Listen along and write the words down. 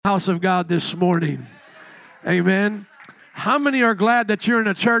House of God this morning. Amen. How many are glad that you're in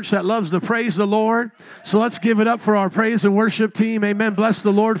a church that loves to praise the Lord? So let's give it up for our praise and worship team. Amen. Bless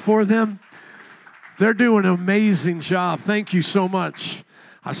the Lord for them. They're doing an amazing job. Thank you so much.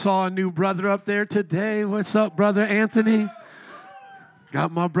 I saw a new brother up there today. What's up, Brother Anthony?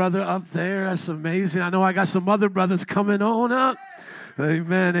 Got my brother up there. That's amazing. I know I got some other brothers coming on up.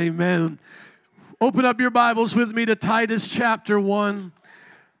 Amen. Amen. Open up your Bibles with me to Titus chapter 1.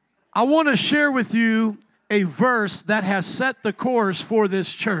 I want to share with you a verse that has set the course for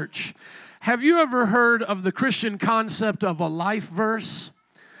this church. Have you ever heard of the Christian concept of a life verse?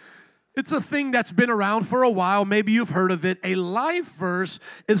 It's a thing that's been around for a while. Maybe you've heard of it. A life verse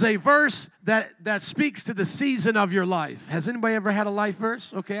is a verse that speaks to the season of your life. Has anybody ever had a life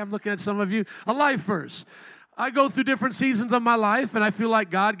verse? Okay, I'm looking at some of you. A life verse. I go through different seasons of my life, and I feel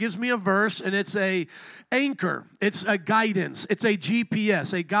like God gives me a verse, and it's a anchor. It's a guidance. It's a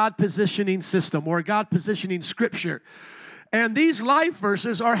GPS, a God positioning system, or a God positioning scripture. And these life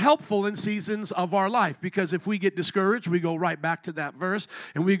verses are helpful in seasons of our life because if we get discouraged, we go right back to that verse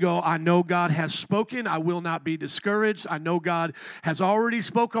and we go, I know God has spoken. I will not be discouraged. I know God has already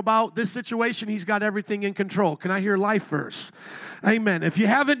spoke about this situation. He's got everything in control. Can I hear life verse? Amen. If you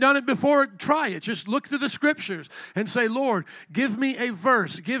haven't done it before, try it. Just look through the scriptures and say, Lord, give me a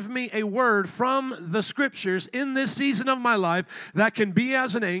verse. Give me a word from the scriptures in this season of my life that can be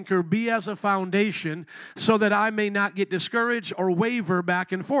as an anchor, be as a foundation so that I may not get discouraged or waver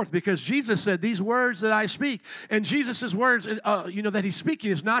back and forth, because Jesus said these words that I speak, and Jesus' words that he's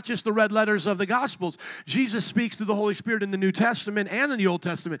speaking is not just the red letters of the Gospels. Jesus speaks through the Holy Spirit in the New Testament and in the Old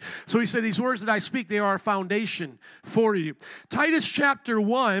Testament. So he said these words that I speak, they are a foundation for you. Titus chapter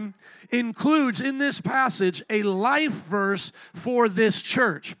 1 includes in this passage a life verse for this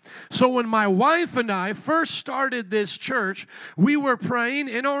church. So when my wife and I first started this church, we were praying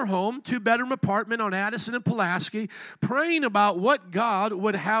in our home, two-bedroom apartment on Addison and Pulaski, praying about what God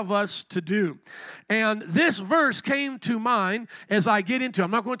would have us to do. And this verse came to mind as I get into it.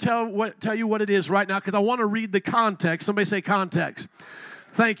 I'm not going to tell you what it is right now because I want to read the context. Somebody say context.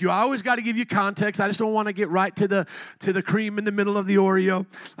 Thank you. I always got to give you context. I just don't want to get right to the cream in the middle of the Oreo.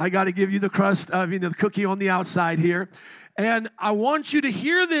 I got to give you the crust, the cookie on the outside here. And I want you to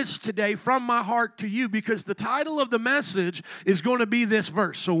hear this today from my heart to you because the title of the message is going to be this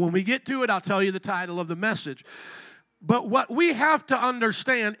verse. So when we get to it, I'll tell you the title of the message. But what we have to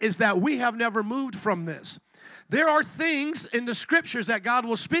understand is that we have never moved from this. There are things in the scriptures that God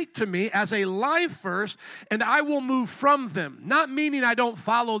will speak to me as a life verse, and I will move from them. Not meaning I don't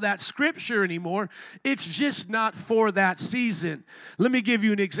follow that scripture anymore. It's just not for that season. Let me give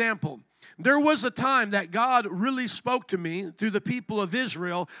you an example. There was a time that God really spoke to me through the people of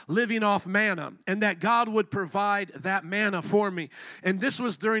Israel living off manna, and that God would provide that manna for me. And this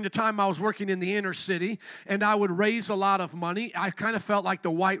was during the time I was working in the inner city, and I would raise a lot of money. I kind of felt like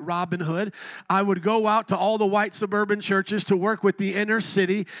the white Robin Hood. I would go out to all the white suburban churches to work with the inner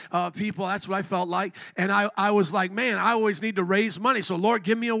city people. That's what I felt like. And I was like, man, I always need to raise money. So Lord,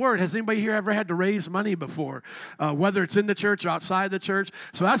 give me a word. Has anybody here ever had to raise money before? Whether it's in the church or outside the church.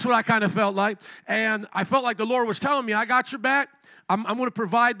 So that's what I kind of felt like, and I felt like the Lord was telling me, I got your back. I'm going to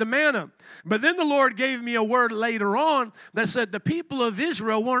provide the manna. But then the Lord gave me a word later on that said the people of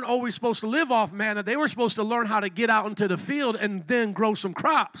Israel weren't always supposed to live off manna. They were supposed to learn how to get out into the field and then grow some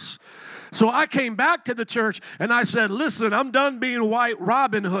crops. So I came back to the church and I said, listen, I'm done being white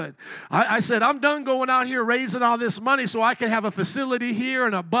Robin Hood. I said, I'm done going out here raising all this money so I can have a facility here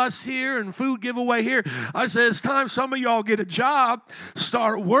and a bus here and food giveaway here. I said, it's time some of y'all get a job,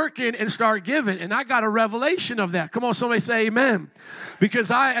 start working and start giving. And I got a revelation of that. Come on, somebody say amen.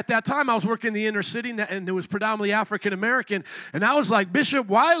 Because at that time, I was working in the inner city and it was predominantly African American. And I was like, Bishop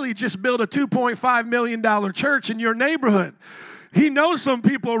Wiley just built a $2.5 million church in your neighborhood. He knows some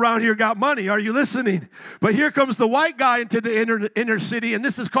people around here got money. Are you listening? But here comes the white guy into the inner city, and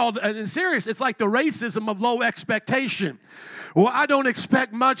this is called, and serious, it's like the racism of low expectation. Well, I don't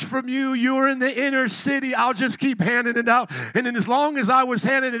expect much from you. You're in the inner city. I'll just keep handing it out. And then as long as I was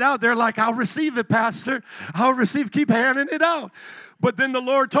handing it out, they're like, I'll receive it, Pastor. Keep handing it out. But then the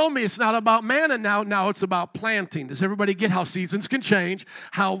Lord told me it's not about manna now. Now it's about planting. Does everybody get how seasons can change?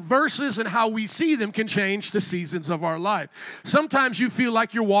 How verses and how we see them can change the seasons of our life. Sometimes you feel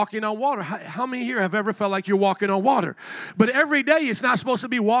like you're walking on water. How many here have ever felt like you're walking on water? But every day it's not supposed to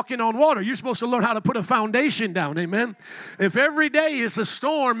be walking on water. You're supposed to learn how to put a foundation down. Amen? If every day is a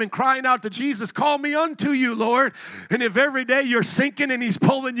storm and crying out to Jesus, call me unto you, Lord. And if every day you're sinking and he's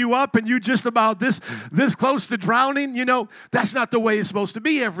pulling you up and you're just about this close to drowning, that's not the way way it's supposed to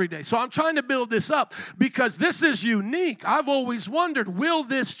be every day. So I'm trying to build this up because this is unique. I've always wondered, will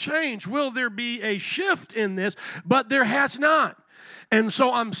this change? Will there be a shift in this? But there has not. And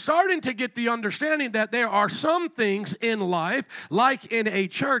so I'm starting to get the understanding that there are some things in life, like in a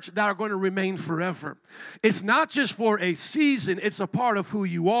church, that are going to remain forever. It's not just for a season, it's a part of who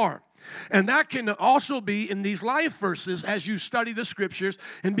you are. And that can also be in these life verses as you study the scriptures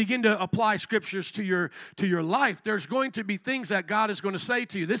and begin to apply scriptures to your life. There's going to be things that God is going to say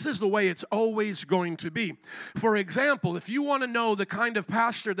to you. This is the way it's always going to be. For example, if you want to know the kind of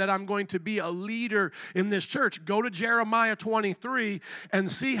pastor that I'm going to be, a leader in this church, go to Jeremiah 23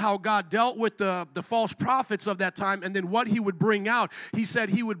 and see how God dealt with the false prophets of that time and then what he would bring out. He said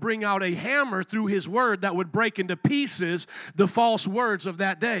he would bring out a hammer through his word that would break into pieces the false words of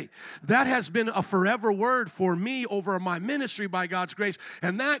that day. That has been a forever word for me over my ministry by God's grace.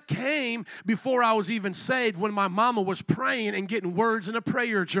 And that came before I was even saved, when my mama was praying and getting words in a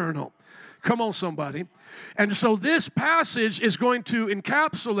prayer journal. Come on, somebody. And so this passage is going to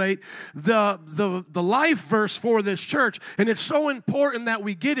encapsulate the life verse for this church. And it's so important that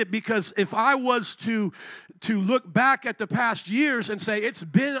we get it, because if I was to look back at the past years and say it's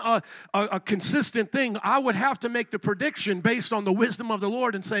been a consistent thing, I would have to make the prediction based on the wisdom of the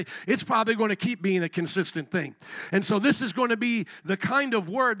Lord and say it's probably going to keep being a consistent thing. And so this is going to be the kind of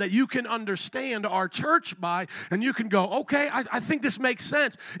word that you can understand our church by, and you can go, okay, I think this makes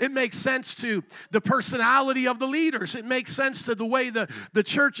sense. It makes sense to the personality of the leaders. It makes sense to the way the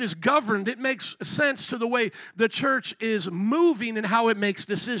church is governed. It makes sense to the way the church is moving and how it makes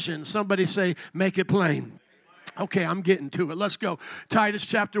decisions. Somebody say, make it plain. Okay, I'm getting to it. Let's go. Titus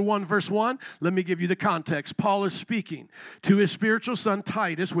chapter 1, verse 1. Let me give you the context. Paul is speaking to his spiritual son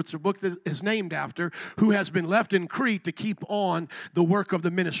Titus, which the book that is named after, who has been left in Crete to keep on the work of the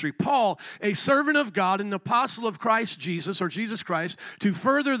ministry. Paul, a servant of God and an apostle of Christ Jesus, or Jesus Christ, to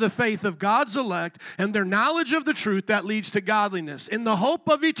further the faith of God's elect and their knowledge of the truth that leads to godliness, in the hope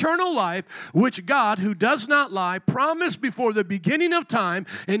of eternal life, which God, who does not lie, promised before the beginning of time,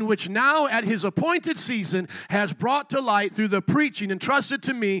 in which now at his appointed season has brought to light through the preaching entrusted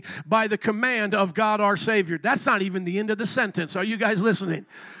to me by the command of God our Savior. That's not even the end of the sentence. Are you guys listening?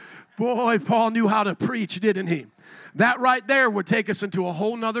 Boy, Paul knew how to preach, didn't he? That right there would take us into a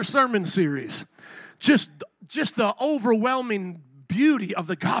whole nother sermon series. Just the overwhelming beauty of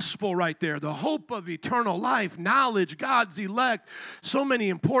the gospel right there, the hope of eternal life, knowledge, God's elect, so many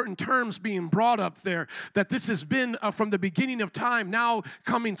important terms being brought up there, that this has been from the beginning of time, now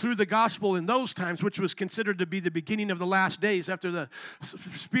coming through the gospel in those times, which was considered to be the beginning of the last days after the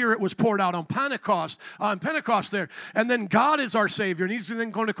Spirit was poured out on Pentecost there. And then God is our Savior, and he's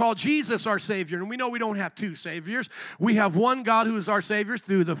then going to call Jesus our Savior. And we know we don't have two Saviors. We have one God who is our Savior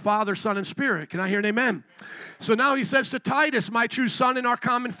through the Father, Son, and Spirit. Can I hear an amen? So now he says to Titus, my true son in our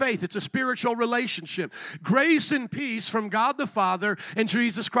common faith. It's a spiritual relationship. Grace and peace from God the Father and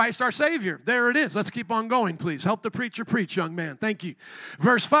Jesus Christ our Savior. There it is. Let's keep on going, please. Help the preacher preach, young man. Thank you.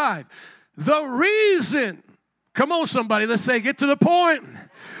 Verse 5. The reason. Come on, somebody. Let's say, get to the point.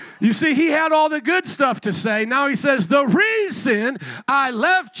 You see, he had all the good stuff to say. Now he says, the reason I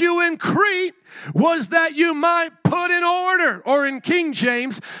left you in Crete was that you might put in order, or in King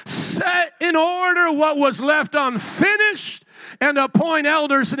James, set in order what was left unfinished, and appoint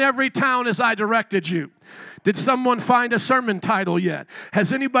elders in every town as I directed you. Did someone find a sermon title yet?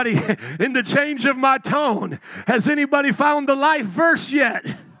 Has anybody, in the change of my tone, has anybody found the life verse yet?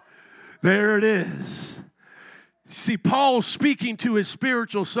 There it is. See, Paul, speaking to his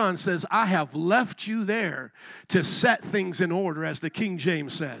spiritual son, says, I have left you there to set things in order, as the King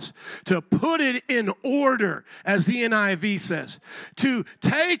James says, to put it in order, as the NIV says, to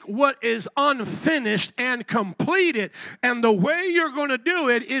take what is unfinished and complete it. And the way you're going to do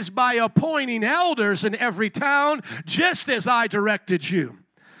it is by appointing elders in every town, just as I directed you.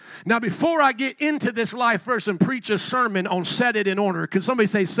 Now, before I get into this life verse and preach a sermon on set it in order, can somebody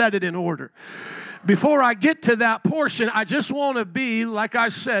say set it in order? Before I get to that portion, I just want to be, like I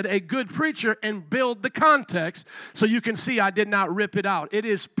said, a good preacher and build the context so you can see I did not rip it out. It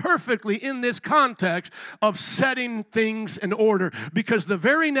is perfectly in this context of setting things in order, because the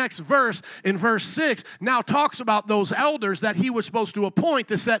very next verse, in verse 6, now talks about those elders that he was supposed to appoint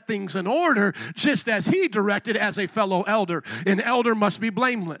to set things in order, just as he directed as a fellow elder. An elder must be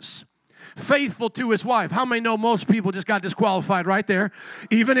blameless. Faithful to his wife. How many know most people just got disqualified right there?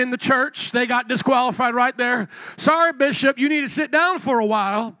 Even in the church, they got disqualified right there. Sorry, Bishop, you need to sit down for a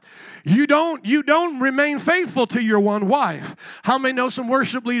while. You don't remain faithful to your one wife. How many know some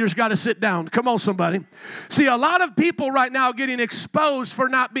worship leaders got to sit down? Come on, somebody. See, a lot of people right now getting exposed for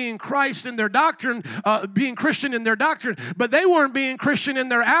not being Christ in their doctrine, being Christian in their doctrine, but they weren't being Christian in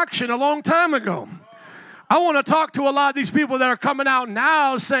their action a long time ago. I want to talk to a lot of these people that are coming out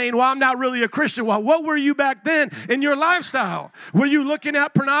now saying, well, I'm not really a Christian. Well, what were you back then in your lifestyle? Were you looking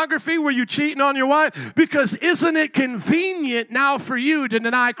at pornography? Were you cheating on your wife? Because isn't it convenient now for you to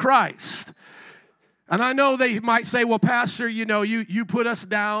deny Christ? And I know they might say, well, Pastor, you put us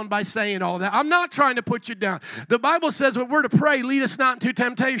down by saying all that. I'm not trying to put you down. The Bible says when we're to pray, lead us not into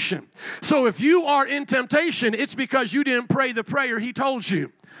temptation. So if you are in temptation, it's because you didn't pray the prayer he told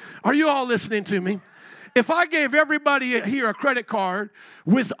you. Are you all listening to me? If I gave everybody here a credit card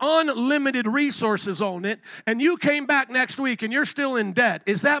with unlimited resources on it, and you came back next week and you're still in debt,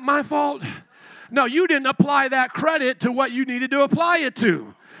 is that my fault? No, you didn't apply that credit to what you needed to apply it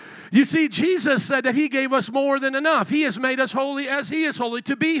to. You see, Jesus said that he gave us more than enough. He has made us holy as he is holy,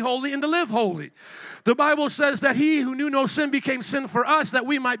 to be holy and to live holy. The Bible says that he who knew no sin became sin for us, that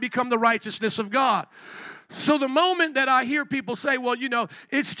we might become the righteousness of God. So the moment that I hear people say, well,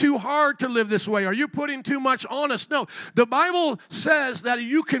 it's too hard to live this way, or you're putting too much on us. No, the Bible says that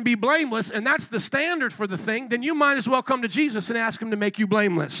you can be blameless, and that's the standard for the thing. Then you might as well come to Jesus and ask him to make you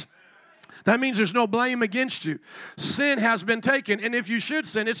blameless. That means there's no blame against you. Sin has been taken, and if you should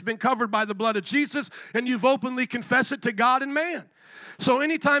sin, it's been covered by the blood of Jesus, and you've openly confessed it to God and man. So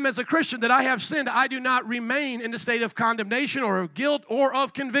anytime as a Christian that I have sinned, I do not remain in the state of condemnation or of guilt or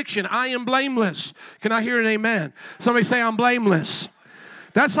of conviction. I am blameless. Can I hear an amen? Somebody say, I'm blameless.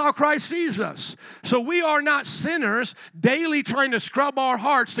 That's how Christ sees us. So we are not sinners daily trying to scrub our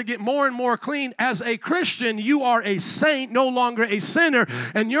hearts to get more and more clean. As a Christian, you are a saint, no longer a sinner.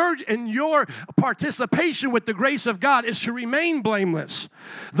 And your participation with the grace of God is to remain blameless.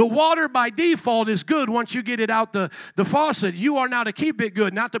 The water by default is good once you get it out the faucet. You are now to keep it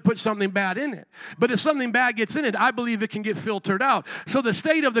good, not to put something bad in it. But if something bad gets in it, I believe it can get filtered out. So the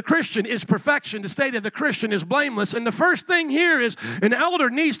state of the Christian is perfection. The state of the Christian is blameless. And the first thing here is an elder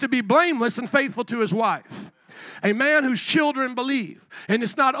needs to be blameless and faithful to his wife. A man whose children believe, and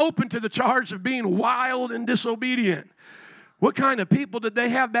it's not open to the charge of being wild and disobedient. What kind of people did they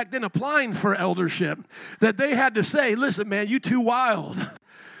have back then applying for eldership that they had to say, listen, man, you too wild.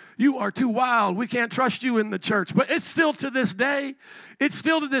 You are too wild. We can't trust you in the church. But it's still to this day.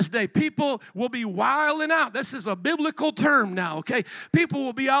 People will be wilding out. This is a biblical term now, okay? People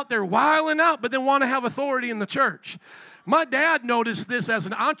will be out there wilding out, but then want to have authority in the church. My dad noticed this as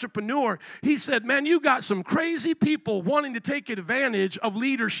an entrepreneur. He said, man, you got some crazy people wanting to take advantage of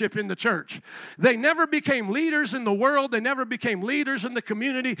leadership in the church. They never became leaders in the world. They never became leaders in the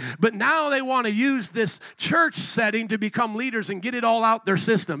community. But now they want to use this church setting to become leaders and get it all out their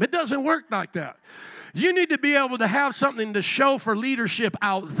system. It doesn't work like that. You need to be able to have something to show for leadership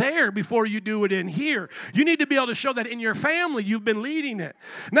out there before you do it in here. You need to be able to show that in your family you've been leading it.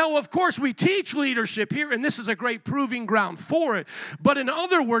 Now, of course, we teach leadership here, and this is a great proving ground for it. But in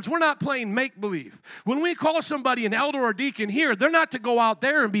other words, we're not playing make-believe. When we call somebody an elder or deacon here, they're not to go out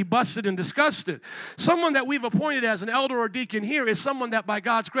there and be busted and disgusted. Someone that we've appointed as an elder or deacon here is someone that by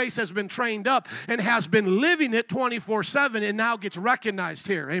God's grace has been trained up and has been living it 24/7 and now gets recognized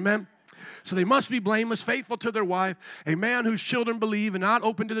here. Amen? So they must be blameless, faithful to their wife, a man whose children believe and not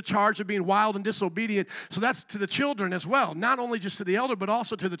open to the charge of being wild and disobedient. So that's to the children as well. Not only just to the elder, but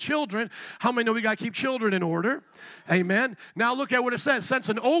also to the children. How many know we got to keep children in order? Amen. Now look at what it says. Since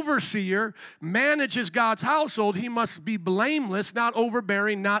an overseer manages God's household, he must be blameless, not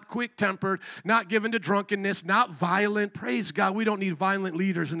overbearing, not quick-tempered, not given to drunkenness, not violent. Praise God, we don't need violent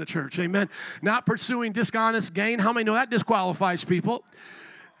leaders in the church. Amen. Not pursuing dishonest gain. How many know that disqualifies people?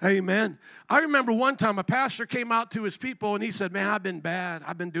 Amen. I remember one time a pastor came out to his people and he said, man, I've been bad.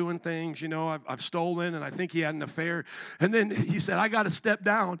 I've been doing things, I've stolen, and I think he had an affair. And then he said, I got to step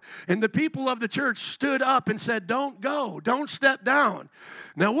down. And the people of the church stood up and said, don't go. Don't step down.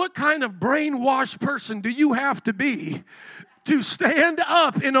 Now, what kind of brainwashed person do you have to be to stand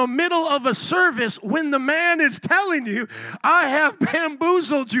up in the middle of a service when the man is telling you, I have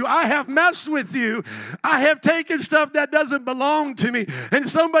bamboozled you, I have messed with you, I have taken stuff that doesn't belong to me, and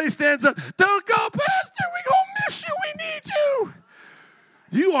somebody stands up, don't go, Pastor, we're going to miss you, we need you.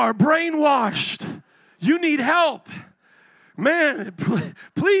 You are brainwashed. You need help. Man,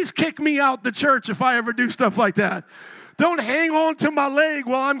 please kick me out the church if I ever do stuff like that. Don't hang on to my leg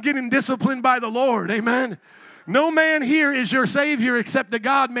while I'm getting disciplined by the Lord. Amen. No man here is your Savior except the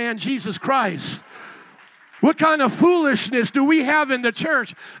God-man, Jesus Christ. What kind of foolishness do we have in the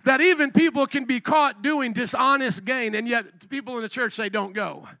church that even people can be caught doing dishonest gain, and yet people in the church say, don't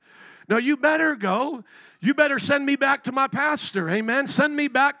go? No, you better go. You better send me back to my pastor, amen? Send me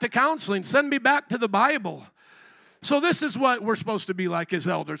back to counseling. Send me back to the Bible. So this is what we're supposed to be like as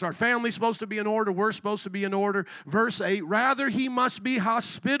elders. Our family's supposed to be in order. We're supposed to be in order. Verse 8, rather he must be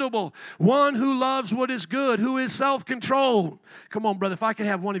hospitable, one who loves what is good, who is self-controlled. Come on, brother, if I could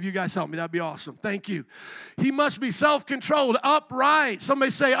have one of you guys help me, that'd be awesome. Thank you. He must be self-controlled, upright. Somebody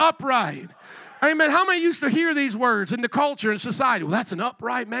say upright. Amen. How many used to hear these words in the culture and society? Well, that's an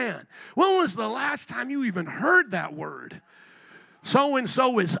upright man. When was the last time you even heard that word?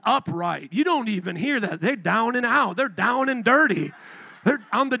 So-and-so is upright. You don't even hear that. They're down and out. They're down and dirty. They're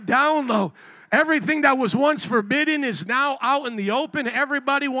on the down low. Everything that was once forbidden is now out in the open.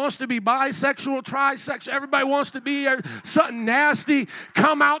 Everybody wants to be bisexual, trisexual. Everybody wants to be something nasty.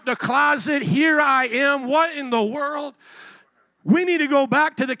 Come out the closet. Here I am. What in the world? We need to go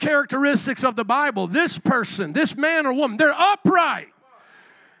back to the characteristics of the Bible. This person, this man or woman, they're upright.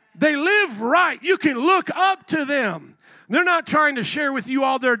 They live right. You can look up to them. They're not trying to share with you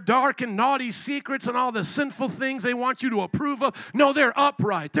all their dark and naughty secrets and all the sinful things they want you to approve of. No, they're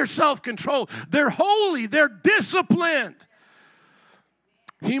upright. They're self-controlled. They're holy. They're disciplined.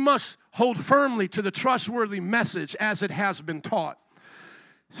 He must hold firmly to the trustworthy message as it has been taught.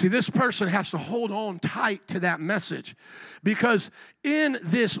 See, this person has to hold on tight to that message because in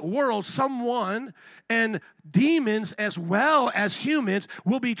this world, someone and demons as well as humans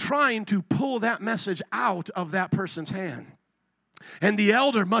will be trying to pull that message out of that person's hand. And the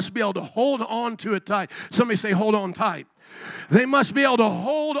elder must be able to hold on to it tight. Somebody say, hold on tight. They must be able to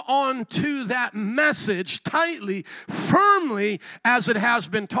hold on to that message tightly, firmly, as it has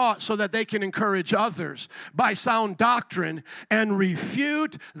been taught, so that they can encourage others by sound doctrine and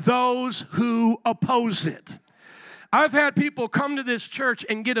refute those who oppose it. I've had people come to this church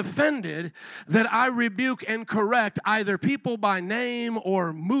and get offended that I rebuke and correct either people by name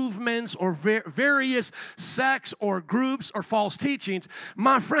or movements or various sects or groups or false teachings.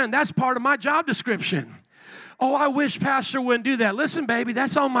 My friend, that's part of my job description. Oh, I wish Pastor wouldn't do that. Listen, baby,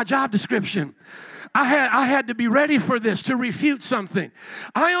 that's on my job description. I had to be ready for this, to refute something.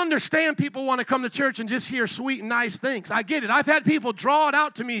 I understand people want to come to church and just hear sweet and nice things. I get it. I've had people draw it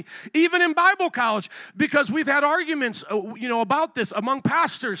out to me, even in Bible college, because we've had arguments, about this among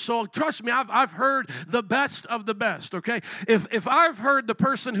pastors. So trust me, I've heard the best of the best, okay? If I've heard the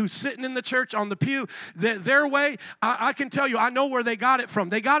person who's sitting in the church on the pew, their way, I can tell you, I know where they got it from.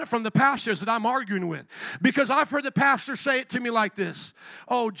 They got it from the pastors that I'm arguing with. Because I've heard the pastor say it to me like this.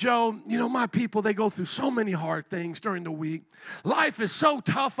 Oh, Joe, my people, they go through so many hard things during the week. Life is so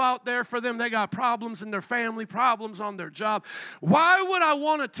tough out there for them. They got problems in their family, problems on their job. Why would I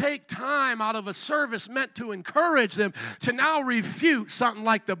want to take time out of a service meant to encourage them to now refute something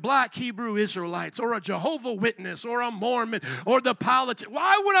like the black Hebrew Israelites or a Jehovah Witness or a Mormon or the politician?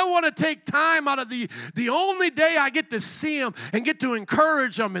 Why would I want to take time out of the only day I get to see them and get to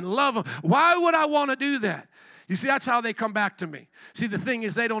encourage them and love them? Why would I want to do that? You see, that's how they come back to me. See, the thing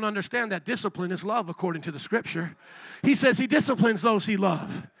is, they don't understand that discipline is love according to the Scripture. He says he disciplines those he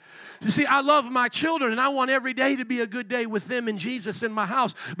loves. You see, I love my children, and I want every day to be a good day with them and Jesus in my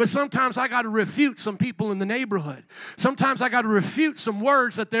house. But sometimes I got to refute some people in the neighborhood. Sometimes I got to refute some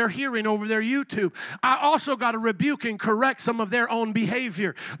words that they're hearing over their YouTube. I also got to rebuke and correct some of their own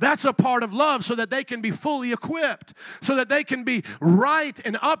behavior. That's a part of love so that they can be fully equipped, so that they can be right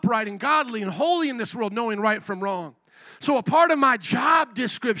and upright and godly and holy in this world, knowing right from wrong. So a part of my job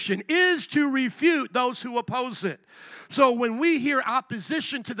description is to refute those who oppose it. So when we hear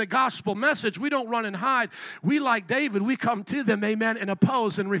opposition to the gospel message, we don't run and hide. We, like David, we come to them, amen, and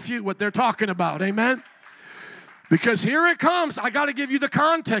oppose and refute what they're talking about, amen? Because here it comes. I got to give you the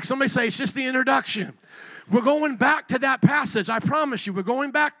context. Somebody say it's just the introduction. We're going back to that passage. I promise you, we're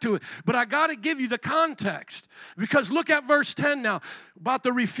going back to it. But I got to give you the context. Because look at verse 10 now, about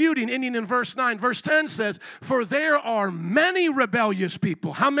the refuting, ending in verse 9. Verse 10 says, for there are many rebellious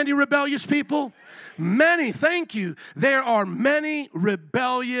people. How many rebellious people? Many, thank you. There are many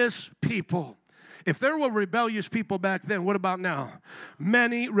rebellious people. If there were rebellious people back then, what about now?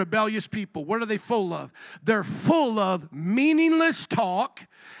 Many rebellious people. What are they full of? They're full of meaningless talk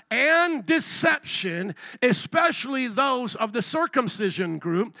and deception, especially those of the circumcision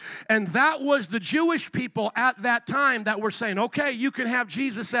group. And that was the Jewish people at that time that were saying, okay, you can have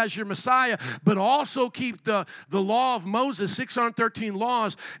Jesus as your Messiah, but also keep the law of Moses, 613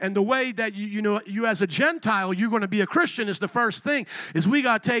 laws. And the way that you as a Gentile, you're going to be a Christian is the first thing, is we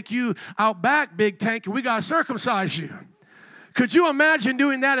got to take you out back, big big tank and we got to circumcise you. Could you imagine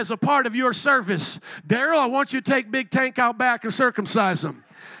doing that as a part of your service? Daryl, I want you to take Big Tank out back and circumcise him.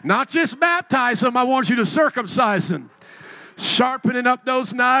 Not just baptize him, I want you to circumcise him. Sharpening up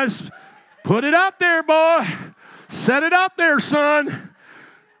those knives. Put it out there, boy. Set it out there, son.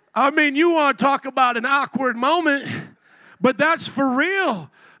 I mean, you want to talk about an awkward moment, but that's for real.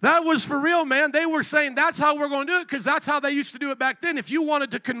 That was for real, man. They were saying that's how we're going to do it because that's how they used to do it back then. If you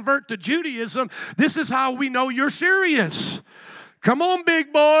wanted to convert to Judaism, this is how we know you're serious. Come on,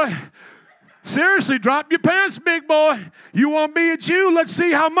 big boy. Seriously, drop your pants, big boy. You want to be a Jew? Let's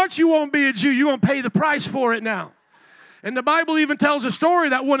see how much you want to be a Jew. You're going to pay the price for it now. And the Bible even tells a story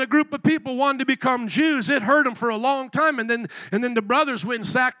that when a group of people wanted to become Jews, it hurt them for a long time. And then the brothers went and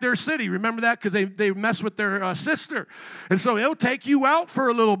sacked their city. Remember that? Because they messed with their sister. And so it'll take you out for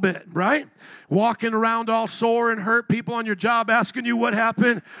a little bit, right? Walking around all sore and hurt, people on your job asking you what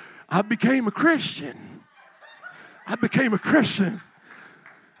happened. I became a Christian. I became a Christian.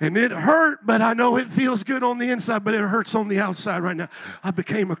 And it hurt, but I know it feels good on the inside, but it hurts on the outside right now. I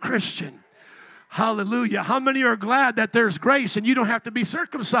became a Christian. Hallelujah. How many are glad that there's grace and you don't have to be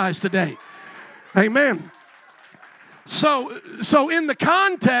circumcised today? Amen. So in the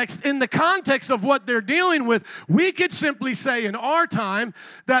context of what they're dealing with, we could simply say in our time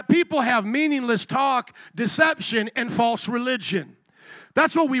that people have meaningless talk, deception, and false religion.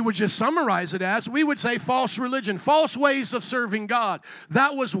 That's what we would just summarize it as. We would say false religion, false ways of serving God.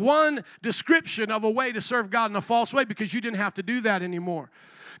 That was one description of a way to serve God in a false way because you didn't have to do that anymore.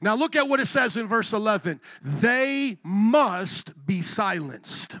 Now look at what it says in verse 11. They must be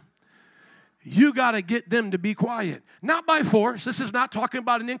silenced. You got to get them to be quiet. Not by force. This is not talking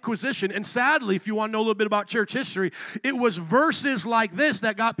about an inquisition. And sadly, if you want to know a little bit about church history, it was verses like this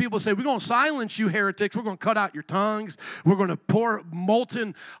that got people to say, we're going to silence you heretics. We're going to cut out your tongues. We're going to pour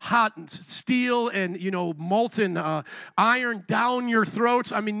molten hot steel and, molten iron down your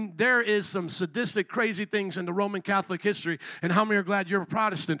throats. I mean, there is some sadistic, crazy things in the Roman Catholic history. And how many are glad you're a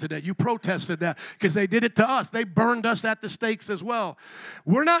Protestant today? You protested that because they did it to us. They burned us at the stakes as well.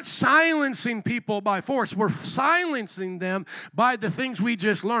 We're not silencing people by force. We're silencing them by the things we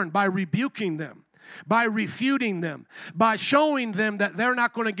just learned, by rebuking them, by refuting them, by showing them that they're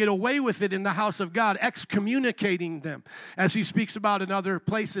not going to get away with it in the house of God, excommunicating them, as he speaks about in other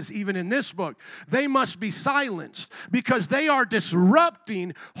places, even in this book. They must be silenced because they are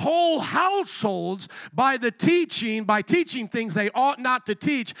disrupting whole households by teaching things they ought not to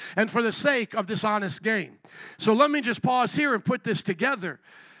teach and for the sake of dishonest gain. So let me just pause here and put this together.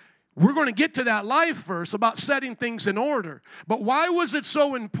 We're going to get to that life verse about setting things in order. But why was it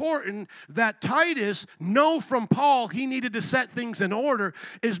so important that Titus know from Paul he needed to set things in order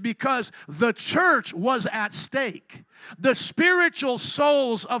is because the church was at stake. The spiritual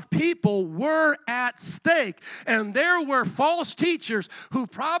souls of people were at stake. And there were false teachers who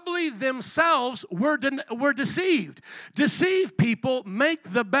probably themselves were deceived. Deceived people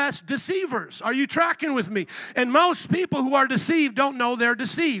make the best deceivers. Are you tracking with me? And most people who are deceived don't know they're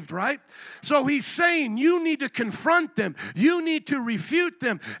deceived, right? So he's saying you need to confront them. You need to refute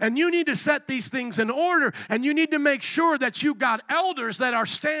them. And you need to set these things in order. And you need to make sure that you got elders that are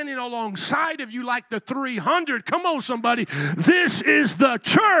standing alongside of you like the 300. Come on, somebody. This is the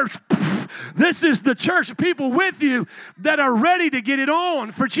church. This is the church. People with you that are ready to get it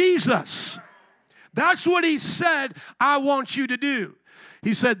on for Jesus. That's what he said, I want you to do.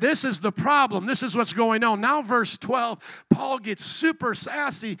 He said, this is the problem. This is what's going on. Now, verse 12, Paul gets super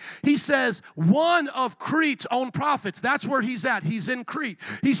sassy. He says, one of Crete's own prophets, that's where he's at. He's in Crete.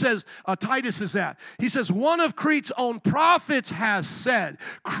 He says, Titus is at. He says, one of Crete's own prophets has said,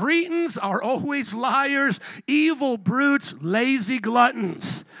 Cretans are always liars, evil brutes, lazy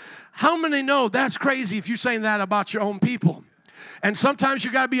gluttons. How many know that's crazy if you're saying that about your own people? And sometimes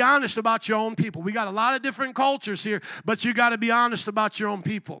you got to be honest about your own people. We got a lot of different cultures here, but you got to be honest about your own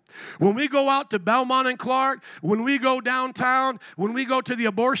people. When we go out to Belmont and Clark, when we go downtown, when we go to the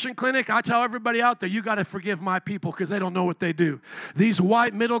abortion clinic, I tell everybody out there, you got to forgive my people because they don't know what they do. These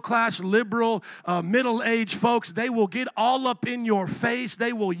white, middle-class, liberal, middle-aged folks, they will get all up in your face.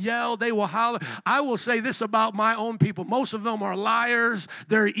 They will yell. They will holler. I will say this about my own people. Most of them are liars.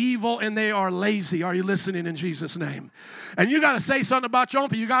 They're evil, and they are lazy. Are you listening in Jesus' name? And you got to say something about your own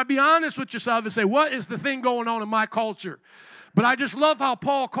people. You got to be honest with yourself and say, what is the thing going on in my culture? But I just love how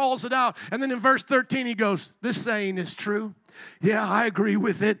Paul calls it out. And then in verse 13, he goes, this saying is true. Yeah, I agree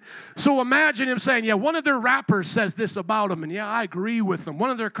with it. So imagine him saying, yeah, one of their rappers says this about them. And yeah, I agree with them. One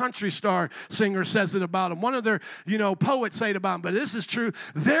of their country star singers says it about them. One of their, poets say it about them. But this is true.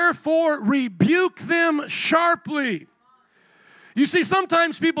 Therefore, rebuke them sharply. You see,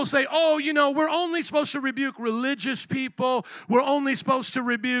 sometimes people say, oh, we're only supposed to rebuke religious people. We're only supposed to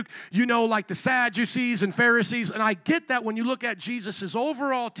rebuke, like the Sadducees and Pharisees. And I get that when you look at Jesus'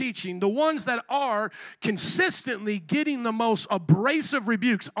 overall teaching, the ones that are consistently getting the most abrasive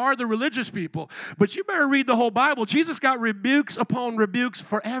rebukes are the religious people. But you better read the whole Bible. Jesus got rebukes upon rebukes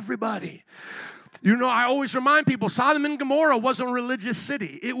for everybody. I always remind people, Sodom and Gomorrah wasn't a religious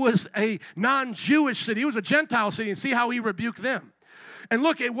city. It was a non-Jewish city. It was a Gentile city, and see how he rebuked them. And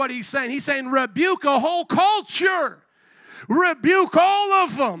look at what he's saying. He's saying, rebuke a whole culture. Rebuke all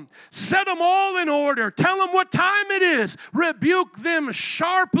of them. Set them all in order. Tell them what time it is. Rebuke them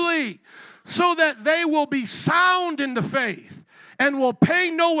sharply so that they will be sound in the faith and will pay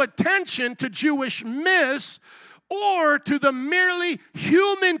no attention to Jewish myths or to the merely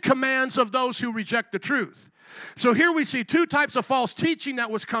human commands of those who reject the truth. So here we see two types of false teaching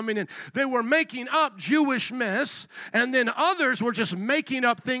that was coming in. They were making up Jewish myths, and then others were just making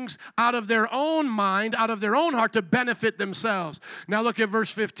up things out of their own mind, out of their own heart to benefit themselves. Now look at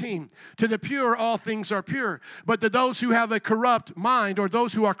verse 15. To the pure, all things are pure. But to those who have a corrupt mind, or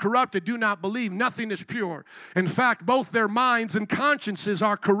those who are corrupted, do not believe. Nothing is pure. In fact, both their minds and consciences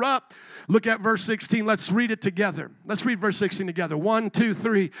are corrupt. Look at verse 16. Let's read it together. Let's read verse 16 together. 1, 2,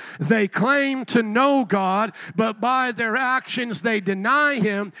 3. They claim to know God, but by their actions they deny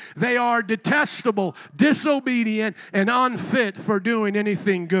him. They are detestable, disobedient, and unfit for doing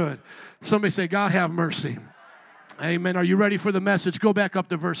anything good. Somebody say, God have mercy. Amen. Are you ready for the message? Go back up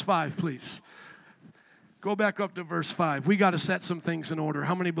to verse 5, please. Go back up to verse 5. We got to set some things in order.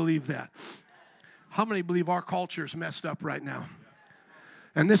 How many believe that? How many believe our culture's messed up right now?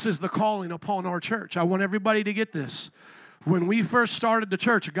 And this is the calling upon our church. I want everybody to get this. When we first started the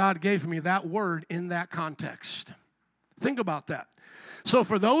church, God gave me that word in that context. Think about that. So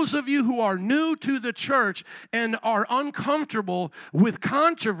for those of you who are new to the church and are uncomfortable with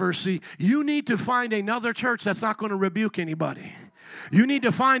controversy, you need to find another church that's not going to rebuke anybody. You need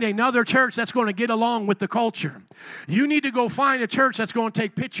to find another church that's going to get along with the culture. You need to go find a church that's going to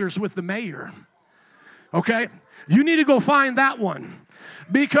take pictures with the mayor. Okay? You need to go find that one.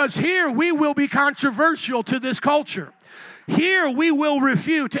 Because here we will be controversial to this culture. Here we will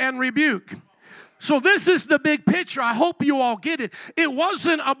refute and rebuke. So this is the big picture. I hope you all get it. It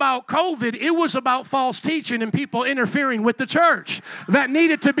wasn't about COVID. It was about false teaching and people interfering with the church that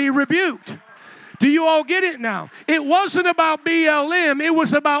needed to be rebuked. Do you all get it now? It wasn't about BLM. It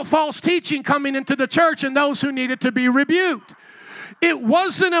was about false teaching coming into the church and those who needed to be rebuked. It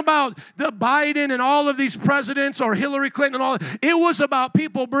wasn't about the Biden and all of these presidents or Hillary Clinton and all. It was about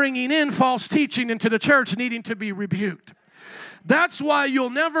people bringing in false teaching into the church needing to be rebuked. That's why you'll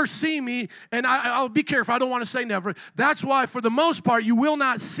never see me, and I'll be careful, I don't want to say never. That's why, for the most part, you will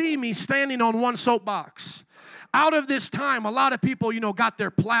not see me standing on one soapbox. Out of this time, a lot of people, got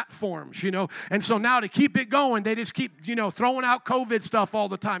their platforms, and so now to keep it going, they just keep, throwing out COVID stuff all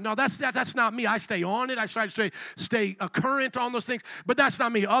the time. No, that's not me. I stay on it. I try to stay current on those things, but that's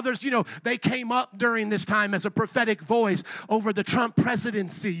not me. Others, they came up during this time as a prophetic voice over the Trump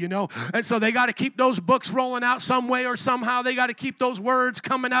presidency, and so they got to keep those books rolling out some way or somehow. They got to keep those words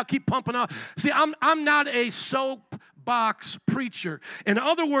coming out, keep pumping up. See, I'm not a soapbox preacher. In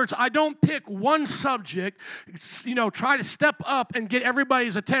other words, I don't pick one subject, try to step up and get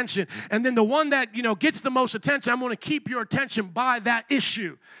everybody's attention. And then the one that, gets the most attention, I'm going to keep your attention by that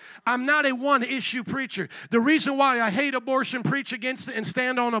issue. I'm not a one-issue preacher. The reason why I hate abortion, preach against it, and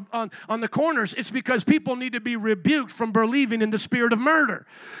stand on the corners, it's because people need to be rebuked from believing in the spirit of murder.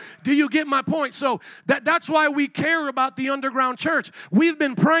 Do you get my point? So that's why we care about the underground church. We've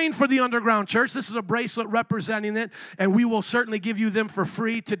been praying for the underground church. This is a bracelet representing it, and we will certainly give you them for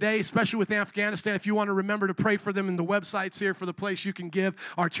free today, especially with Afghanistan. If you want to remember to pray for them in the websites here for the place you can give.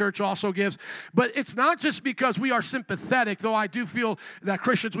 Our church also gives. But it's not just because we are sympathetic, though I do feel that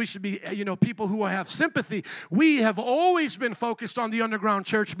Christians, we should be, people who have sympathy. We have always been focused on the underground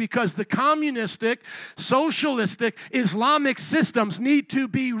church because the communistic, socialistic, Islamic systems need to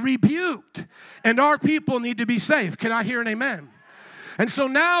be rebuked, and our people need to be saved. Can I hear an amen? And so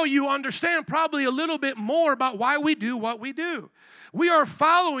now you understand probably a little bit more about why we do what we do. We are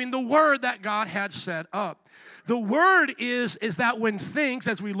following the word that God had set up. The word is that when things,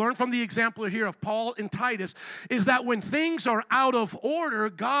 as we learn from the example here of Paul and Titus, is that when things are out of order,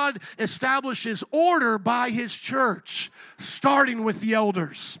 God establishes order by his church, starting with the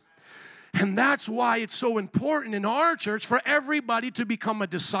elders. And that's why it's so important in our church for everybody to become a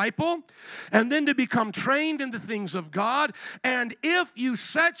disciple and then to become trained in the things of God. And if you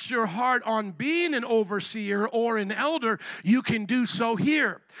set your heart on being an overseer or an elder, you can do so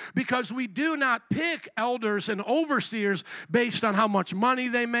here. Because we do not pick elders and overseers based on how much money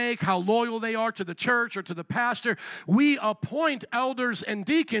they make, how loyal they are to the church or to the pastor. We appoint elders and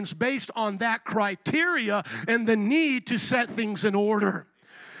deacons based on that criteria and the need to set things in order.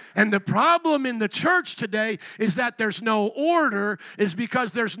 And the problem in the church today is that there's no order, is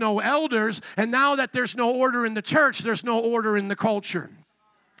because there's no elders. And now that there's no order in the church, there's no order in the culture.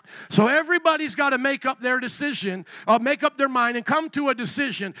 So everybody's got to make up their decision, make up their mind and come to a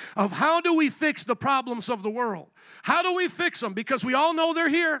decision of how do we fix the problems of the world? How do we fix them? Because we all know they're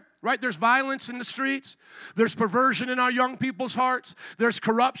here, right? There's violence in the streets. There's perversion in our young people's hearts. There's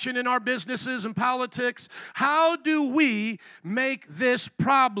corruption in our businesses and politics. How do we make this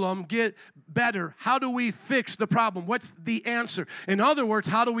problem get better? How do we fix the problem? What's the answer? In other words,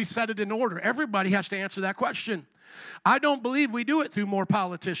 how do we set it in order? Everybody has to answer that question. I don't believe we do it through more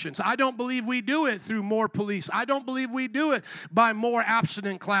politicians. I don't believe we do it through more police. I don't believe we do it by more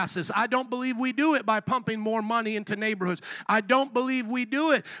abstinent classes. I don't believe we do it by pumping more money into neighborhoods. I don't believe we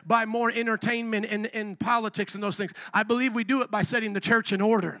do it by more entertainment in politics and those things. I believe we do it by setting the church in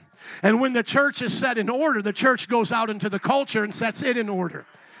order. And when the church is set in order, the church goes out into the culture and sets it in order.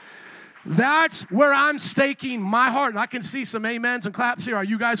 That's where I'm staking my heart. And I can see some amens and claps here. Are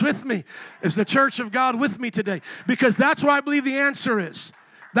you guys with me? Is the church of God with me today? Because that's where I believe the answer is.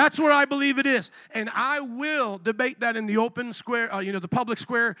 That's where I believe it is. And I will debate that in the open square, the public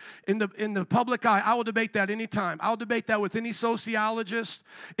square, in the public eye. I will debate that anytime. I'll debate that with any sociologist,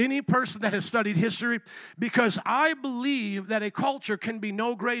 any person that has studied history, because I believe that a culture can be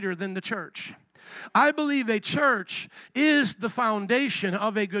no greater than the church. I believe a church is the foundation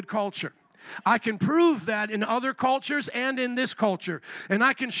of a good culture. I can prove that in other cultures and in this culture. And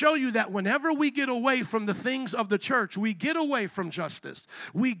I can show you that whenever we get away from the things of the church, we get away from justice.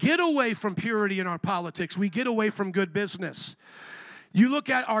 We get away from purity in our politics. We get away from good business. You look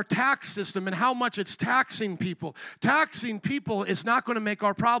at our tax system and how much it's taxing people. Taxing people is not going to make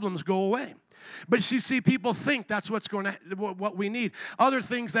our problems go away. But you see, people think that's what we need. Other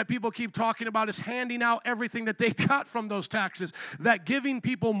things that people keep talking about is handing out everything that they got from those taxes, that giving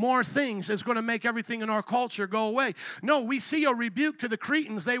people more things is going to make everything in our culture go away. No, we see a rebuke to the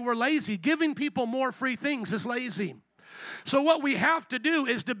Cretans. They were lazy. Giving people more free things is lazy. So what we have to do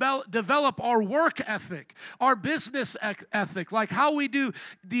is develop our work ethic, our business ethic, like how we do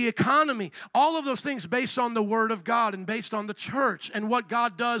the economy, all of those things based on the Word of God and based on the church and what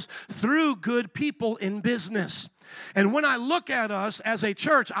God does through good people in business. And when I look at us as a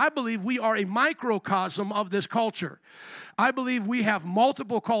church, I believe we are a microcosm of this culture. I believe we have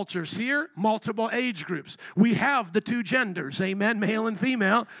multiple cultures here, multiple age groups. We have the two genders, amen, male and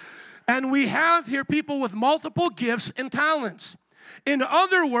female. And we have here people with multiple gifts and talents. In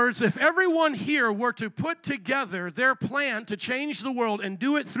other words, if everyone here were to put together their plan to change the world and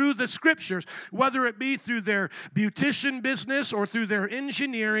do it through the scriptures, whether it be through their beautician business or through their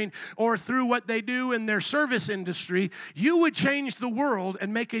engineering or through what they do in their service industry, you would change the world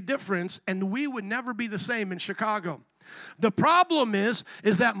and make a difference, and we would never be the same in Chicago. The problem is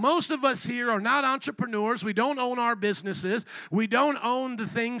that most of us here are not entrepreneurs. We don't own our businesses. We don't own the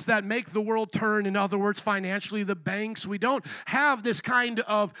things that make the world turn. In other words, financially, the banks. We don't have this kind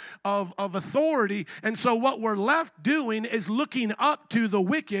of authority. And so what we're left doing is looking up to the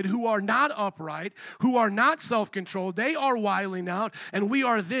wicked who are not upright, who are not self-controlled. They are wiling out, and we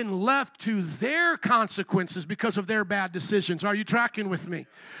are then left to their consequences because of their bad decisions. Are you tracking with me?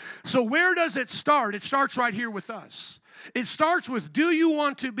 So where does it start? It starts right here with us. It starts with, do you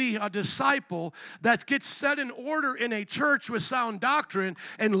want to be a disciple that gets set in order in a church with sound doctrine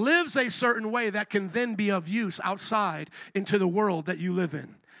and lives a certain way that can then be of use outside into the world that you live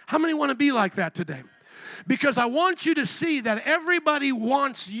in? How many want to be like that today? Because I want you to see that everybody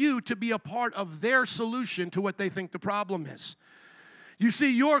wants you to be a part of their solution to what they think the problem is. You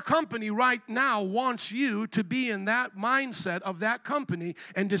see, your company right now wants you to be in that mindset of that company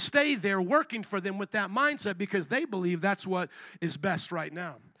and to stay there working for them with that mindset because they believe that's what is best right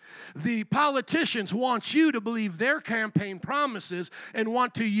now. The politicians want you to believe their campaign promises and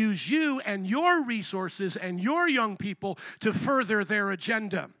want to use you and your resources and your young people to further their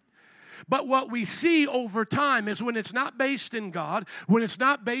agenda. But what we see over time is when it's not based in God, when it's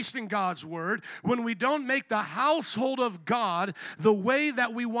not based in God's Word, when we don't make the household of God the way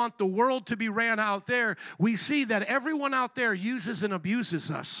that we want the world to be ran out there, we see that everyone out there uses and abuses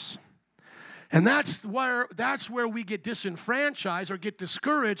us. And that's where we get disenfranchised or get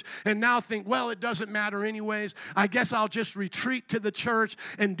discouraged and now think, well, it doesn't matter anyways. I guess I'll just retreat to the church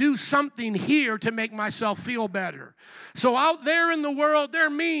and do something here to make myself feel better. So out there in the world, they're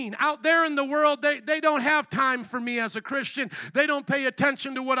mean. Out there in the world, they don't have time for me as a Christian. They don't pay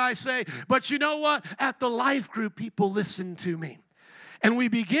attention to what I say. But you know what? At the life group, people listen to me. And we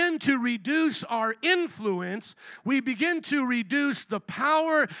begin to reduce our influence. We begin to reduce the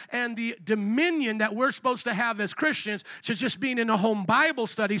power and the dominion that we're supposed to have as Christians to just being in a home Bible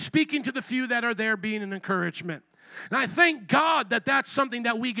study, speaking to the few that are there, being an encouragement. And I thank God that that's something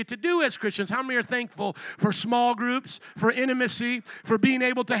that we get to do as Christians. How many are thankful for small groups, for intimacy, for being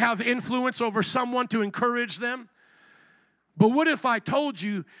able to have influence over someone to encourage them? But what if I told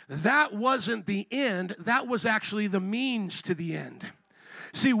you that wasn't the end, that was actually the means to the end?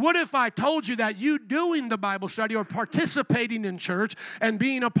 See, what if I told you that you doing the Bible study or participating in church and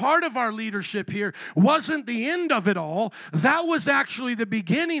being a part of our leadership here wasn't the end of it all? That was actually the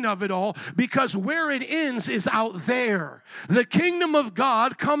beginning of it all, because where it ends is out there. The kingdom of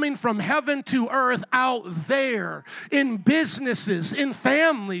God coming from heaven to earth out there in businesses, in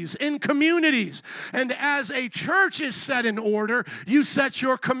families, in communities. And as a church is set in order, you set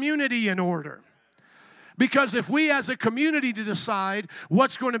your community in order. Because if we as a community to decide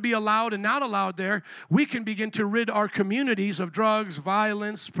what's going to be allowed and not allowed there, we can begin to rid our communities of drugs,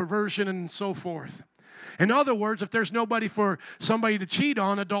 violence, perversion, and so forth. In other words, if there's nobody for somebody to cheat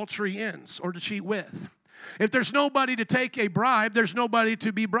on, adultery ends, or to cheat with. If there's nobody to take a bribe, there's nobody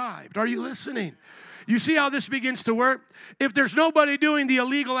to be bribed. Are you listening? You see how this begins to work? If there's nobody doing the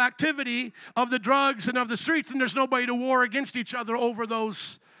illegal activity of the drugs and of the streets, then there's nobody to war against each other over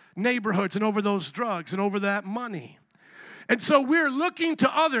those neighborhoods and over those drugs and over that money. And so we're looking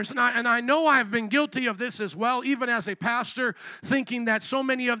to others, and I know I've been guilty of this as well, even as a pastor, thinking that so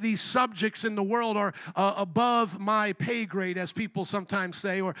many of these subjects in the world are above my pay grade, as people sometimes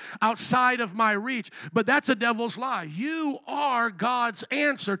say, or outside of my reach. But that's a devil's lie. You are God's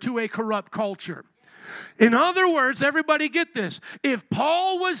answer to a corrupt culture. In other words, everybody get this. If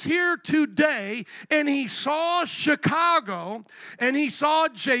Paul was here today and he saw Chicago and he saw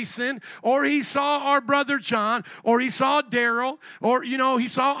Jason, or he saw our brother John, or he saw Daryl, or, he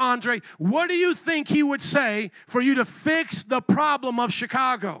saw Andre, what do you think he would say for you to fix the problem of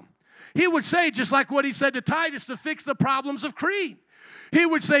Chicago? He would say, just like what he said to Titus, to fix the problems of Crete. He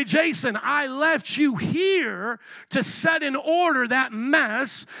would say, Jason, I left you here to set in order that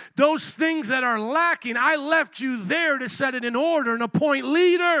mess, those things that are lacking. I left you there to set it in order and appoint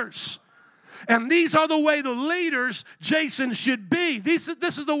leaders. And these are the way the leaders, Jason, should be. This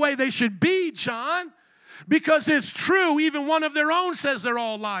is the way they should be, John. Because it's true, even one of their own says they're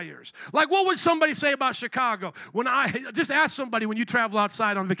all liars. Like, what would somebody say about Chicago? Just ask somebody when you travel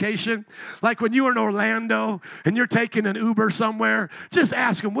outside on vacation, like when you were in Orlando and you're taking an Uber somewhere, just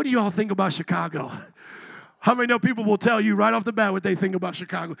ask them, what do you all think about Chicago? How many know people will tell you right off the bat what they think about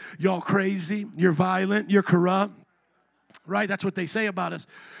Chicago? Y'all crazy, you're violent, you're corrupt, right? That's what they say about us.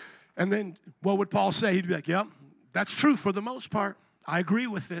 And then what would Paul say? He'd be like, yep, that's true for the most part. I agree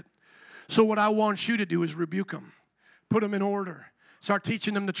with it. So what I want you to do is rebuke them. Put them in order. Start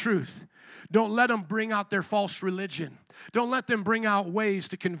teaching them the truth. Don't let them bring out their false religion. Don't let them bring out ways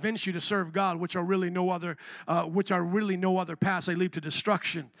to convince you to serve God, which are really no other paths. They lead to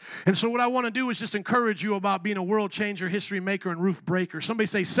destruction. And so what I want to do is just encourage you about being a world changer, history maker, and roof breaker. Somebody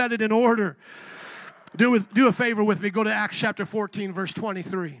say, set it in order. Do a favor with me. Go to Acts chapter 14, verse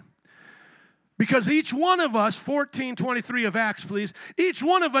 23. Because each one of us, 14:23 of Acts, please, each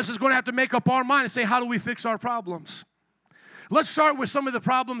one of us is going to have to make up our mind and say, how do we fix our problems? Let's start with some of the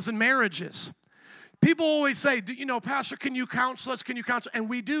problems in marriages. People always say, Pastor, can you counsel us? Can you counsel? And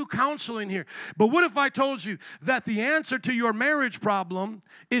we do counseling here. But what if I told you that the answer to your marriage problem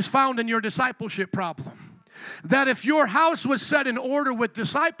is found in your discipleship problem? That if your house was set in order with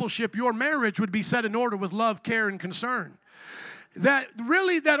discipleship, your marriage would be set in order with love, care, and concern. That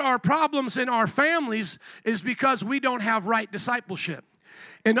our problems in our families is because we don't have right discipleship.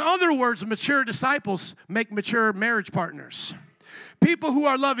 In other words, mature disciples make mature marriage partners. People who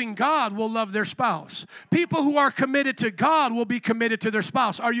are loving God will love their spouse. People who are committed to God will be committed to their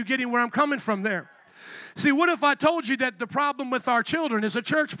spouse. Are you getting where I'm coming from there? See, what if I told you that the problem with our children is a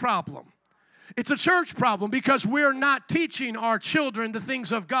church problem? It's a church problem because we're not teaching our children the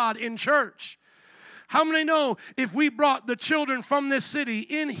things of God in church. How many know if we brought the children from this city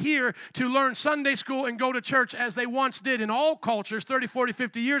in here to learn Sunday school and go to church as they once did in all cultures 30, 40,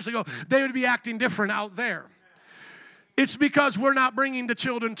 50 years ago, they would be acting different out there? It's because we're not bringing the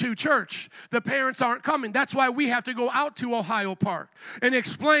children to church. The parents aren't coming. That's why we have to go out to Ohio Park and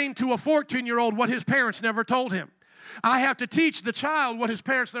explain to a 14-year-old what his parents never told him. I have to teach the child what his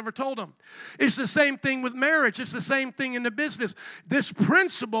parents never told him. It's the same thing with marriage. It's the same thing in the business. This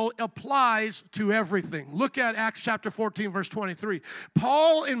principle applies to everything. Look at Acts chapter 14, verse 23.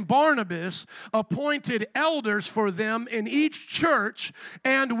 Paul and Barnabas appointed elders for them in each church,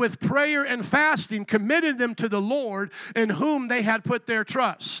 and with prayer and fasting committed them to the Lord in whom they had put their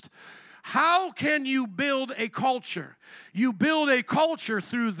trust. How can you build a culture? You build a culture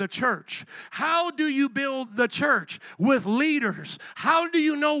through the church. How do you build the church? With leaders. How do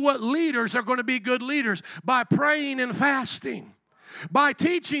you know what leaders are going to be good leaders? By praying and fasting. By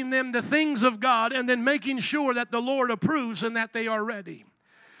teaching them the things of God and then making sure that the Lord approves and that they are ready.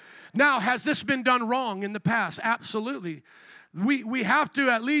 Now, has this been done wrong in the past? Absolutely. We have to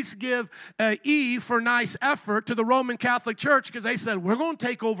at least give an E for nice effort to the Roman Catholic Church, because they said, we're going to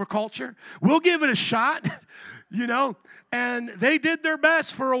take over culture. We'll give it a shot, you know. And they did their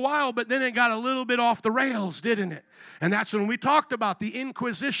best for a while, but then it got a little bit off the rails, didn't it? And that's when we talked about the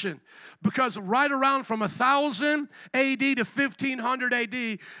Inquisition, because right around from 1000 AD to 1500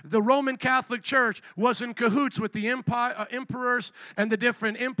 AD, the Roman Catholic Church was in cahoots with the emperors and the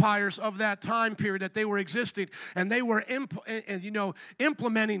different empires of that time period that they were existing, and they were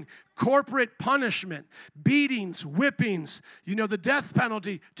implementing corporate punishment, beatings, whippings, the death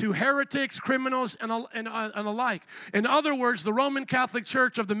penalty to heretics, criminals, and alike. In other words, the Roman Catholic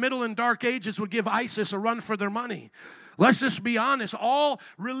Church of the Middle and Dark Ages would give ISIS a run for their money. Let's just be honest. All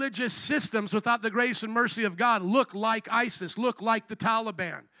religious systems without the grace and mercy of God look like ISIS, look like the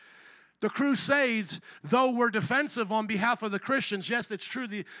Taliban. The Crusades, though, were defensive on behalf of the Christians. Yes, it's true,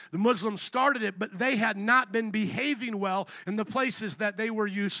 the Muslims started it, but they had not been behaving well in the places that they were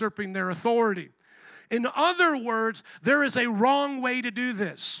usurping their authority. In other words, there is a wrong way to do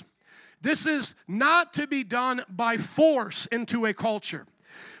this. This is not to be done by force into a culture.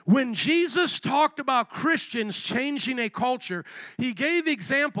 When Jesus talked about Christians changing a culture, he gave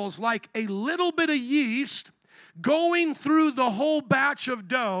examples like a little bit of yeast going through the whole batch of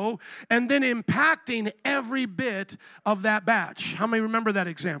dough and then impacting every bit of that batch. How many remember that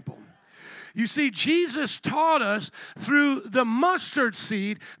example? You see, Jesus taught us through the mustard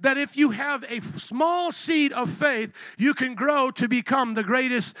seed that if you have a small seed of faith, you can grow to become the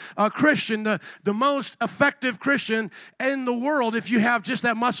greatest Christian, the most effective Christian in the world if you have just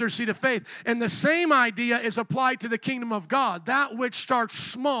that mustard seed of faith. And the same idea is applied to the kingdom of God. That which starts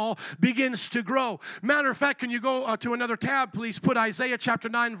small begins to grow. Matter of fact, can you go to another tab, please? Put Isaiah chapter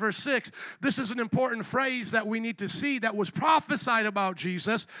 9, verse 6. This is an important phrase that we need to see that was prophesied about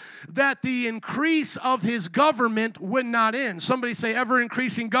Jesus, that the increase of his government would not end. Somebody say, ever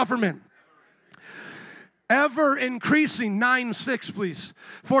increasing government. Ever increasing, 9:6, please.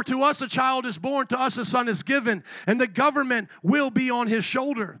 For to us a child is born, to us a son is given, and the government will be on his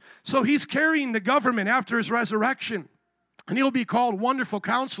shoulder. So he's carrying the government after his resurrection. And he'll be called Wonderful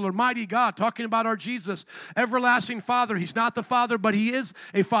Counselor, Mighty God, talking about our Jesus, Everlasting Father. He's not the Father, but he is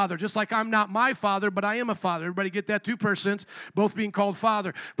a Father. Just like I'm not my Father, but I am a Father. Everybody get that? Two persons, both being called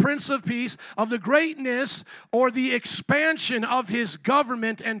Father. Prince of Peace, of the greatness or the expansion of his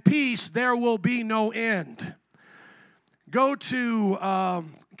government and peace, there will be no end. Go to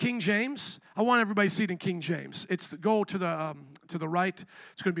King James. I want everybody to see it in King James. Go to the right.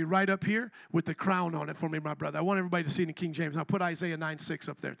 It's going to be right up here with the crown on it for me, my brother. I want everybody to see it in King James. I'll put Isaiah 9:6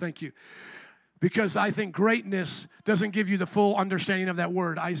 up there. Thank you. Because I think greatness doesn't give you the full understanding of that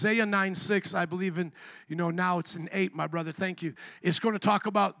word. Isaiah 9:6, I believe in, now it's in 8, my brother. Thank you. It's going to talk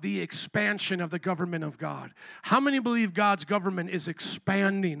about the expansion of the government of God. How many believe God's government is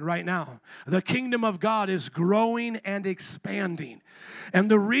expanding right now? The kingdom of God is growing and expanding. And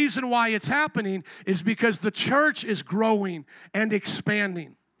the reason why it's happening is because the church is growing and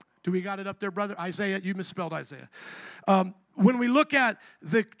expanding. Do we got it up there, brother? Isaiah, you misspelled Isaiah. When we look at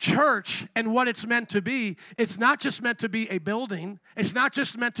the church and what it's meant to be, it's not just meant to be a building. It's not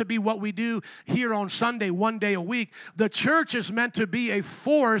just meant to be what we do here on Sunday, one day a week. The church is meant to be a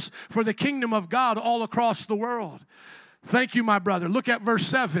force for the kingdom of God all across the world. Thank you, my brother. Look at verse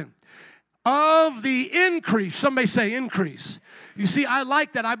 7. Of the increase, somebody say increase. You see, I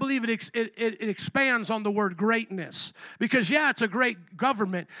like that. I believe it expands on the word greatness. Because, it's a great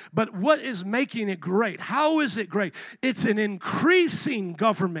government, but what is making it great? How is it great? It's an increasing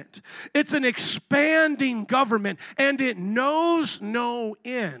government. It's an expanding government, and it knows no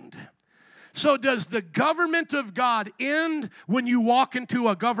end. So does the government of God end when you walk into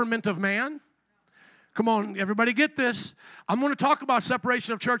a government of man? Come on, everybody get this. I'm going to talk about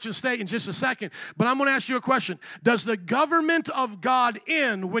separation of church and state in just a second, but I'm going to ask you a question. Does the government of God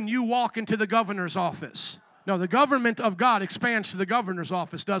end when you walk into the governor's office? No, the government of God expands to the governor's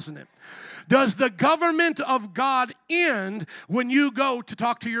office, doesn't it? Does the government of God end when you go to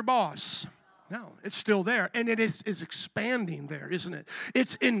talk to your boss? No, it's still there, and it is expanding there, isn't it?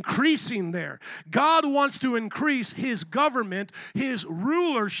 It's increasing there. God wants to increase His government, His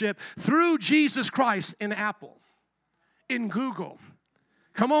rulership through Jesus Christ in Apple, in Google.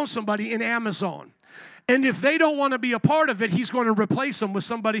 Come on, somebody, in Amazon. And if they don't want to be a part of it, He's going to replace them with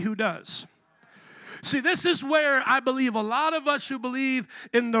somebody who does. See, this is where I believe a lot of us who believe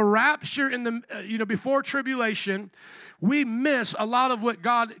in the rapture, in the before tribulation, we miss a lot of what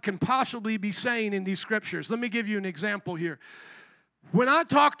God can possibly be saying in these scriptures. Let me give you an example here. When I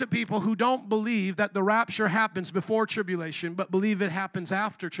talk to people who don't believe that the rapture happens before tribulation, but believe it happens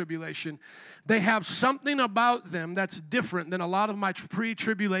after tribulation, they have something about them that's different than a lot of my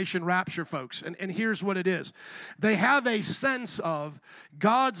pre-tribulation rapture folks. And here's what it is. They have a sense of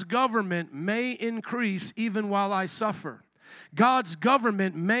God's government may increase even while I suffer. God's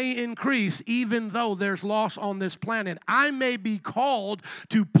government may increase even though there's loss on this planet. I may be called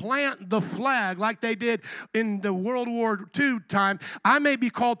to plant the flag like they did in the World War II time. I may be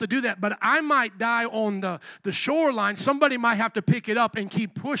called to do that, but I might die on the shoreline. Somebody might have to pick it up and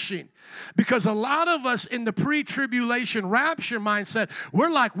keep pushing. Because a lot of us in the pre-tribulation rapture mindset,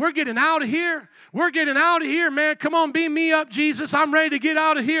 we're getting out of here. We're getting out of here, man. Come on, beam me up, Jesus. I'm ready to get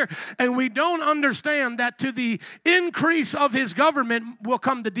out of here. And we don't understand that to the increase of His government will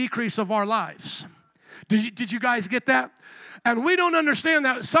come the decrease of our lives. Did you guys get that? And we don't understand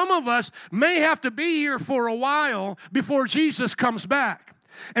that some of us may have to be here for a while before Jesus comes back.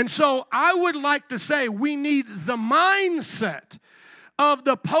 And so I would like to say we need the mindset of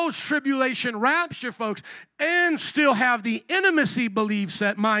the post-tribulation rapture, folks, and still have the intimacy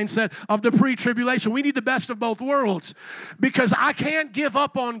mindset of the pre-tribulation. We need the best of both worlds because I can't give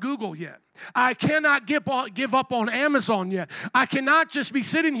up on Google yet. I cannot give up on Amazon yet. I cannot just be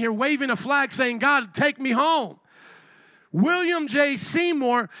sitting here waving a flag saying, God, take me home. William J.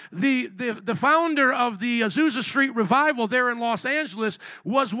 Seymour, the founder of the Azusa Street Revival there in Los Angeles,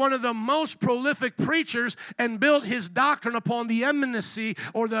 was one of the most prolific preachers and built his doctrine upon the imminency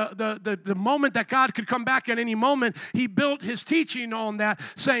or the moment that God could come back at any moment. He built his teaching on that,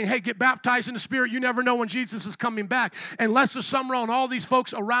 saying, hey, get baptized in the Spirit. You never know when Jesus is coming back. And Lester Sumrall and all these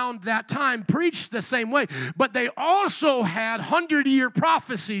folks around that time preached the same way. But they also had 100-year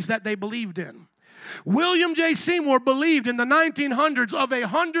prophecies that they believed in. William J. Seymour believed in the 1900s of a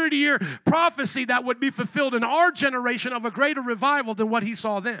 100-year prophecy that would be fulfilled in our generation of a greater revival than what he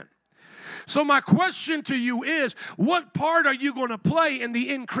saw then. So my question to you is, what part are you going to play in the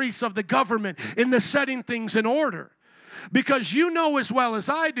increase of the government, in the setting things in order? Because you know as well as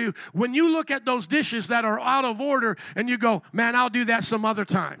I do, when you look at those dishes that are out of order and you go, man, I'll do that some other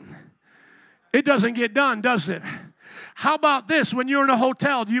time. It doesn't get done, does it? How about this? When you're in a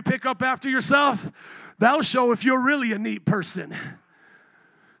hotel, do you pick up after yourself? That'll show if you're really a neat person.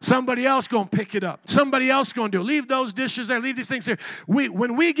 Somebody else going to pick it up. Somebody else going to do it. Leave those dishes there. Leave these things there.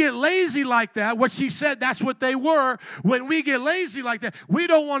 When we get lazy like that, what she said, that's what they were. When we get lazy like that, we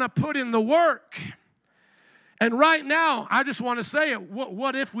don't want to put in the work. And right now, I just want to say it.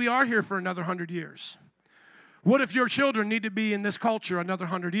 What if we are here for another 100 years? What if your children need to be in this culture another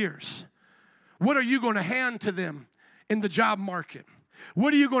 100 years? What are you going to hand to them in the job market?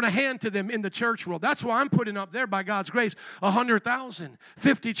 What are you going to hand to them in the church world? That's why I'm putting up there, by God's grace, 100,000,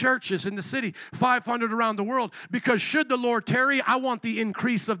 50 churches in the city, 500 around the world. Because should the Lord tarry, I want the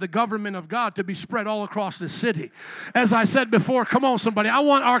increase of the government of God to be spread all across this city. As I said before, come on somebody, I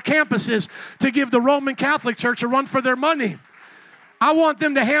want our campuses to give the Roman Catholic Church a run for their money. I want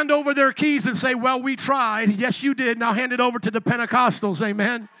them to hand over their keys and say, well, we tried. Yes, you did. Now hand it over to the Pentecostals.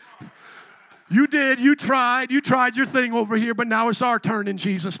 Amen. You did, you tried your thing over here, but now it's our turn in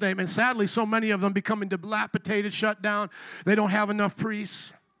Jesus' name. And sadly, so many of them becoming dilapidated, shut down. They don't have enough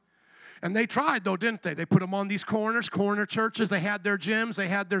priests. And they tried, though, didn't they? They put them on these corner churches. They had their gyms. They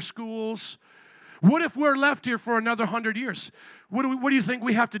had their schools. What if we're left here for another 100 years? What do you think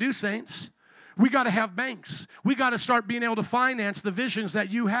we have to do, saints? We got to have banks. We got to start being able to finance the visions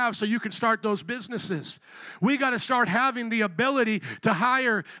that you have so you can start those businesses. We got to start having the ability to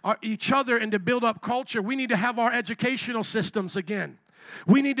hire each other and to build up culture. We need to have our educational systems again.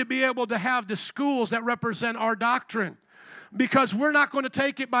 We need to be able to have the schools that represent our doctrine, because we're not going to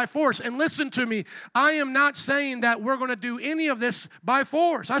take it by force. And listen to me, I am not saying that we're going to do any of this by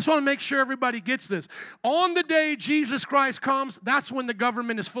force. I just want to make sure everybody gets this. On the day Jesus Christ comes, that's when the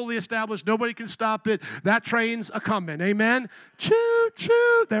government is fully established. Nobody can stop it. That train's a-coming. Amen? Choo,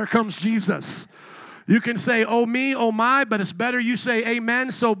 choo. There comes Jesus. You can say, oh me, oh my, but it's better you say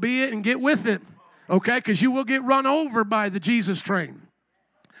amen, so be it, and get with it. Okay? Because you will get run over by the Jesus train.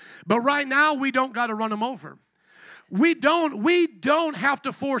 But right now, we don't got to run them over. We don't have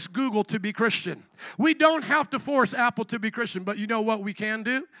to force Google to be Christian. We don't have to force Apple to be Christian. But you know what we can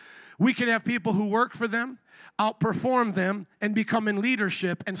do? We can have people who work for them, outperform them, and become in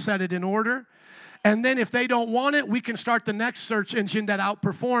leadership and set it in order. And then if they don't want it, we can start the next search engine that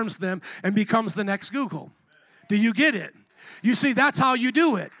outperforms them and becomes the next Google. Do you get it? You see, that's how you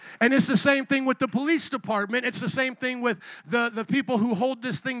do it. And it's the same thing with the police department. It's the same thing with the people who hold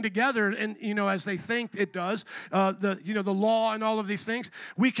this thing together, and, as they think it does, the law and all of these things.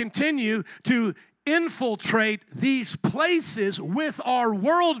 We continue to infiltrate these places with our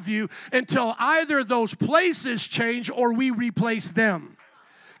worldview until either those places change or we replace them.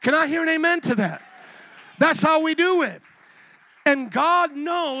 Can I hear an amen to that? That's how we do it. And God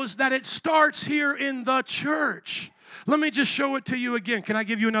knows that it starts here in the church. Let me just show it to you again. Can I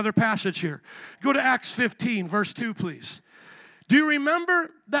give you another passage here? Go to Acts 15, verse 2, please. Do you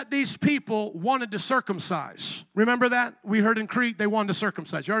remember that these people wanted to circumcise? Remember that? We heard in Crete they wanted to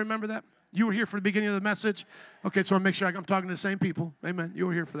circumcise. Y'all remember that? You were here for the beginning of the message? Okay, so I want to make sure I'm talking to the same people. Amen. You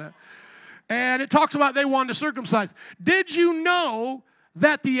were here for that. And it talks about they wanted to circumcise. Did you know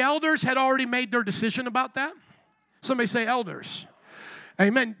that the elders had already made their decision about that? Somebody say elders.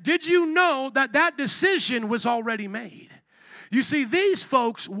 Amen. Did you know that that decision was already made? You see, these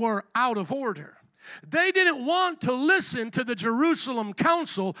folks were out of order. They didn't want to listen to the Jerusalem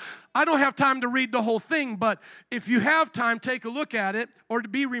council. I don't have time to read the whole thing, but if you have time, take a look at it or to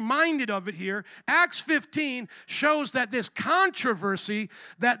be reminded of it here. Acts 15 shows that this controversy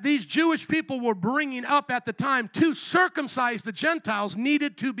that these Jewish people were bringing up at the time to circumcise the Gentiles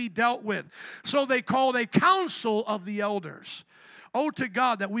needed to be dealt with. So they called a council of the elders. Oh, to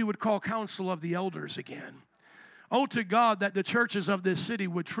God that we would call council of the elders again. Oh, to God that the churches of this city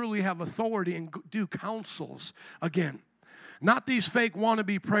would truly have authority and do councils again. Not these fake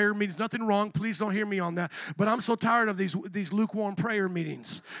wannabe prayer meetings. Nothing wrong. Please don't hear me on that. But I'm so tired of these lukewarm prayer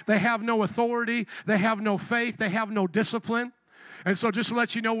meetings. They have no authority. They have no faith. They have no discipline. And so just to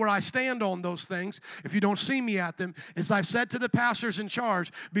let you know where I stand on those things, if you don't see me at them, as I said to the pastors in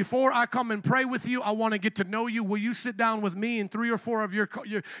charge, before I come and pray with you, I want to get to know you. Will you sit down with me and 3 or 4 of your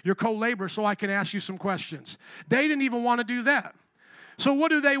co-laborers so I can ask you some questions? They didn't even want to do that. So what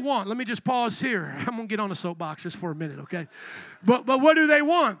do they want? Let me just pause here. I'm going to get on a soapbox just for a minute, okay? But what do they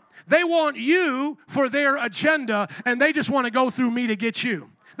want? They want you for their agenda, and they just want to go through me to get you.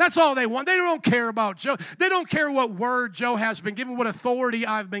 That's all they want. They don't care about Joe. They don't care what word Joe has been given, what authority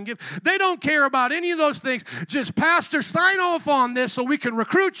I've been given. They don't care about any of those things. Just, Pastor, sign off on this so we can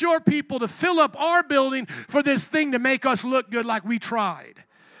recruit your people to fill up our building for this thing to make us look good like we tried.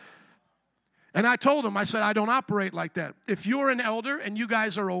 And I told him, I said, I don't operate like that. If you're an elder and you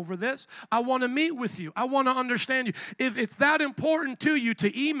guys are over this, I want to meet with you. I want to understand you. If it's that important to you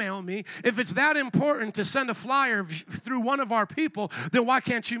to email me, if it's that important to send a flyer through one of our people, then why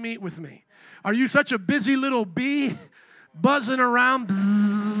can't you meet with me? Are you such a busy little bee buzzing around?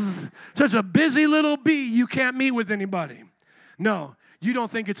 Bzz, such a busy little bee, you can't meet with anybody. No, you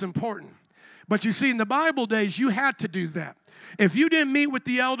don't think it's important. But you see, in the Bible days, you had to do that. If you didn't meet with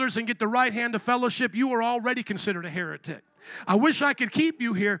the elders and get the right hand of fellowship, you were already considered a heretic. I wish I could keep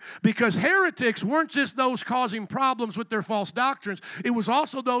you here because heretics weren't just those causing problems with their false doctrines. It was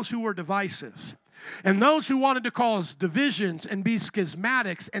also those who were divisive. And those who wanted to cause divisions and be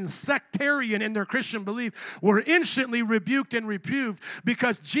schismatics and sectarian in their Christian belief were instantly rebuked and reproved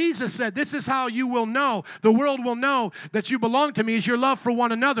because Jesus said, this is how you will know, the world will know that you belong to me is your love for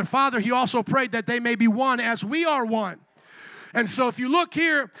one another. Father, he also prayed that they may be one as we are one. And so if you look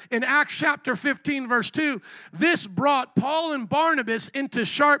here in Acts chapter 15, verse 2, this brought Paul and Barnabas into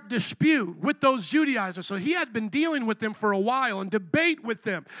sharp dispute with those Judaizers. So he had been dealing with them for a while and debate with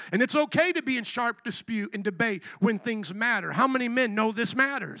them. And it's okay to be in sharp dispute and debate when things matter. How many men know this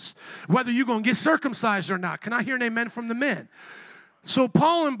matters? Whether you're going to get circumcised or not. Can I hear an amen from the men? So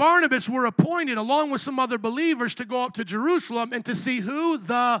Paul and Barnabas were appointed along with some other believers to go up to Jerusalem and to see who?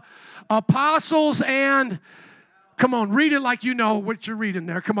 The apostles and... Come on, read it like you know what you're reading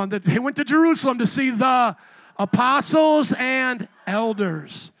there. Come on, they went to Jerusalem to see the apostles and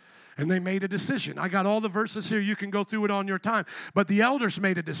elders. And they made a decision. I got all the verses here. You can go through it on your time. But the elders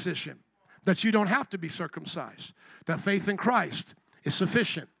made a decision that you don't have to be circumcised, that faith in Christ is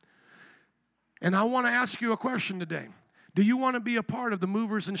sufficient. And I want to ask you a question today. Do you want to be a part of the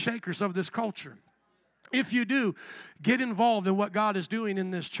movers and shakers of this culture? If you do, get involved in what God is doing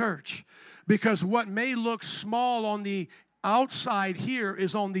in this church. Because what may look small on the outside here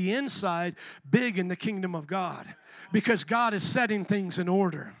is on the inside big in the kingdom of God. Because God is setting things in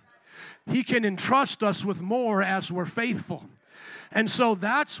order. He can entrust us with more as we're faithful. And so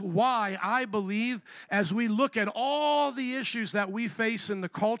that's why I believe as we look at all the issues that we face in the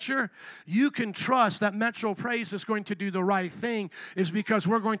culture, you can trust that Metro Praise is going to do the right thing, is because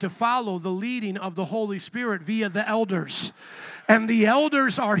we're going to follow the leading of the Holy Spirit via the elders. And the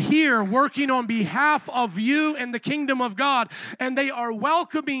elders are here working on behalf of you and the kingdom of God, and they are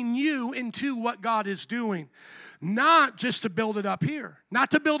welcoming you into what God is doing. Not just to build it up here. Not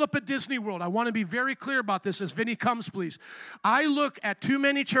to build up a Disney World. I want to be very clear about this as Vinny comes, please. I look at too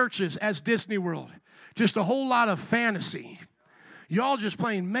many churches as Disney World. Just a whole lot of fantasy. Y'all just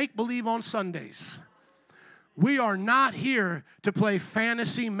playing make-believe on Sundays. We are not here to play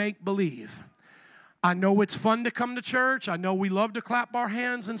fantasy make-believe. I know it's fun to come to church. I know we love to clap our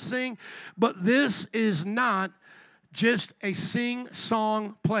hands and sing. But this is not just a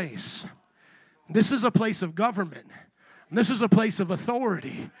sing-song place. This is a place of government. This is a place of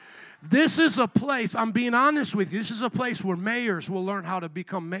authority. This is a place, I'm being honest with you, this is a place where mayors will learn how to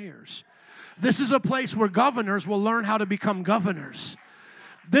become mayors. This is a place where governors will learn how to become governors.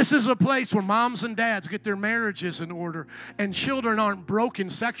 This is a place where moms and dads get their marriages in order and children aren't broken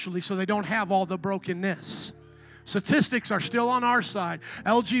sexually so they don't have all the brokenness. Statistics are still on our side.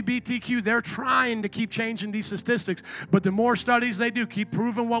 LGBTQ, they're trying to keep changing these statistics, but the more studies they do, keep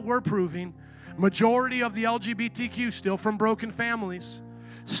proving what we're proving. Majority of the LGBTQ still from broken families,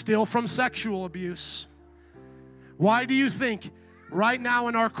 still from sexual abuse. Why do you think right now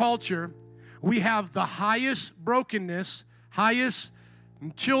in our culture we have the highest brokenness, highest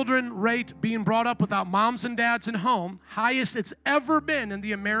children rate being brought up without moms and dads in home, highest it's ever been in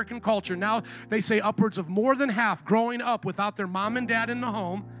the American culture? Now they say upwards of more than half growing up without their mom and dad in the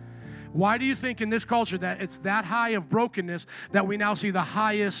home. Why do you think in this culture that it's that high of brokenness that we now see the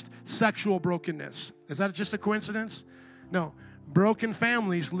highest sexual brokenness? Is that just a coincidence? No. Broken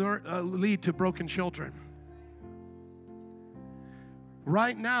families lead to broken children.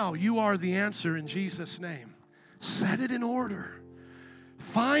 Right now, you are the answer in Jesus' name. Set it in order.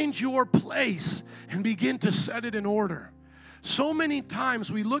 Find your place and begin to set it in order. So many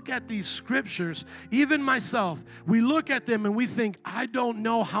times we look at these scriptures, even myself, we look at them and we think, I don't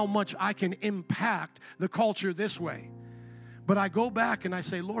know how much I can impact the culture this way. But I go back and I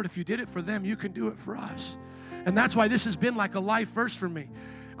say, Lord, if you did it for them, you can do it for us. And that's why this has been like a life verse for me.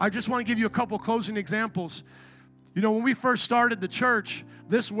 I just want to give you a couple closing examples. You know, when we first started the church,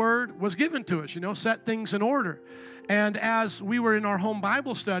 this word was given to us, set things in order. And as we were in our home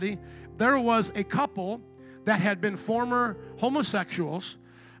Bible study, there was a couple that had been former homosexuals,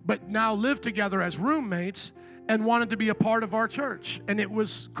 but now lived together as roommates and wanted to be a part of our church. And it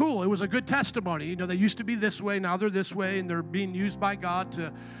was cool. It was a good testimony. They used to be this way, now they're this way, and they're being used by God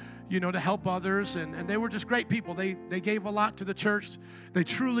to help others. And they were just great people. They gave a lot to the church. They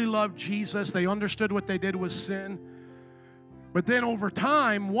truly loved Jesus. They understood what they did was sin. But then over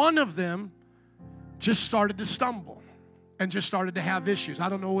time, one of them just started to stumble and just started to have issues. I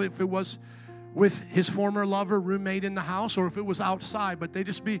don't know if it was with his former lover, roommate in the house, or if it was outside, but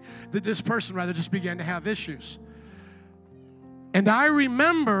this person just began to have issues. And I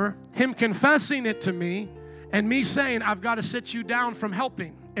remember him confessing it to me and me saying, I've got to sit you down from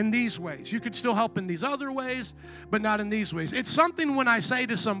helping in these ways. You could still help in these other ways, but not in these ways. It's something when I say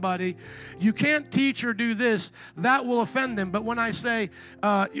to somebody, you can't teach or do this, that will offend them. But when I say,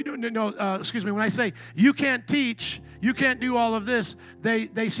 when I say, you can't teach, you can't do all of this,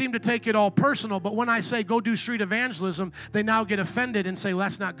 they seem to take it all personal. But when I say, go do street evangelism, they now get offended and say, well,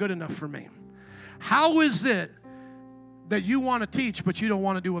 that's not good enough for me. How is it that you want to teach, but you don't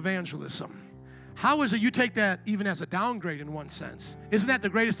want to do evangelism? How is it you take that even as a downgrade in one sense? Isn't that the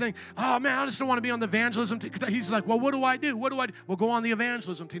greatest thing? Oh, man, I just don't want to be on the evangelism team. He's like, well, what do I do? What do I do? Well, go on the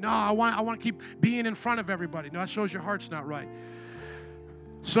evangelism team. No, I want to keep being in front of everybody. No, that shows your heart's not right.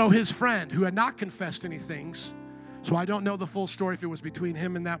 So his friend, who had not confessed any things, so I don't know the full story if it was between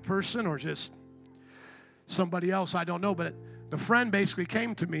him and that person or just somebody else, I don't know. But the friend basically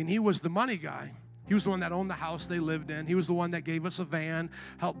came to me, and he was the money guy. He was the one that owned the house they lived in. He was the one that gave us a van,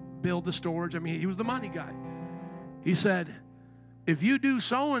 helped build the storage. I mean, he was the money guy. He said, if you do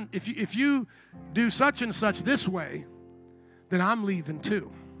if you do such and such this way, then I'm leaving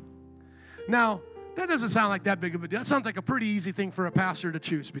too. Now, that doesn't sound like that big of a deal. That sounds like a pretty easy thing for a pastor to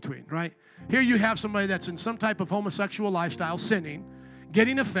choose between, right? Here you have somebody that's in some type of homosexual lifestyle, sinning,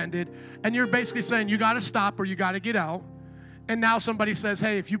 getting offended, and you're basically saying you got to stop or you got to get out. And now somebody says,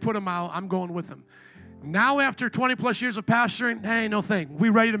 hey, if you put them out, I'm going with them. Now after 20 plus years of pastoring, hey, no thing. We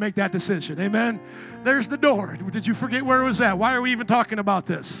ready to make that decision, amen? There's the door. Did you forget where it was at? Why are we even talking about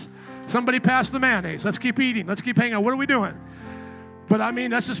this? Somebody passed the mayonnaise. Let's keep eating. Let's keep hanging out. What are we doing? But I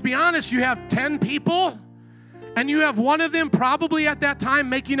mean, let's just be honest. You have 10 people, and you have one of them probably at that time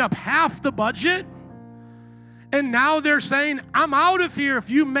making up half the budget. And now they're saying, I'm out of here if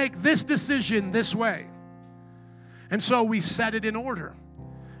you make this decision this way. And so we set it in order.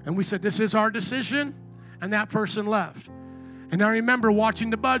 And we said, this is our decision. And that person left. And I remember watching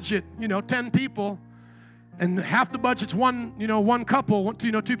the budget, 10 people. And half the budget's one couple,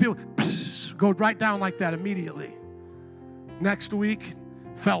 two people. Go right down like that immediately. Next week,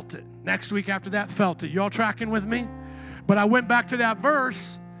 felt it. Next week after that, felt it. You all tracking with me? But I went back to that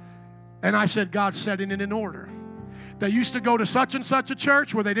verse, and I said, God's setting it in order. They used to go to such and such a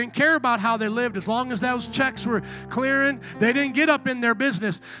church where they didn't care about how they lived. As long as those checks were clearing, they didn't get up in their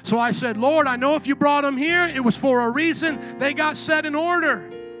business. So I said, Lord, I know if you brought them here, it was for a reason. They got set in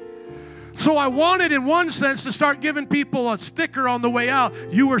order. So I wanted, in one sense, to start giving people a sticker on the way out.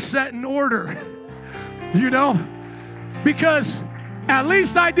 You were set in order. Because at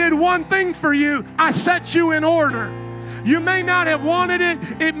least I did one thing for you. I set you in order. You may not have wanted it.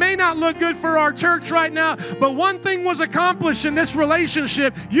 It may not look good for our church right now, but one thing was accomplished in this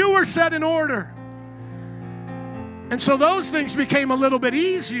relationship. You were set in order. And so those things became a little bit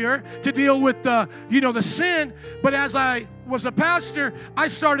easier to deal with the sin. But as I was a pastor, I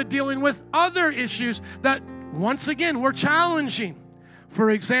started dealing with other issues that, once again, were challenging.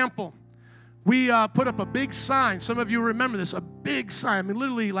 For example, we put up a big sign. Some of you remember this, a big sign. I mean,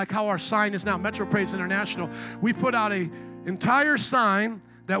 literally like how our sign is now, Metro Praise International. We put out an entire sign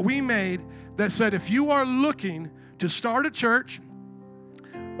that we made that said, if you are looking to start a church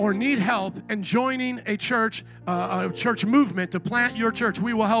or need help in joining a church movement to plant your church,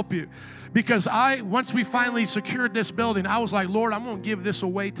 we will help you. Because once we finally secured this building, I was like, Lord, I'm going to give this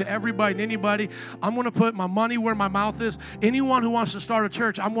away to everybody and anybody. I'm going to put my money where my mouth is. Anyone who wants to start a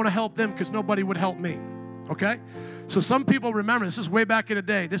church, I'm going to help them because nobody would help me. Okay? So some people remember, this is way back in the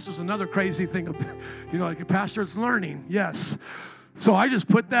day. This was another crazy thing. Like a pastor's learning. Yes. So I just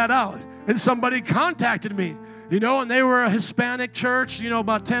put that out. And somebody contacted me. And they were a Hispanic church,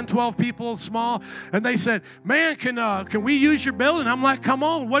 about 10, 12 people, small. And they said, man, can we use your building? I'm like, come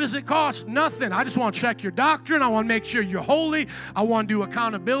on, what does it cost? Nothing. I just want to check your doctrine. I want to make sure you're holy. I want to do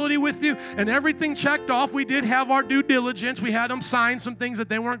accountability with you. And everything checked off. We did have our due diligence. We had them sign some things that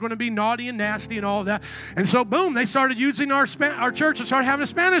they weren't going to be naughty and nasty and all of that. And so, boom, they started using our church and started having a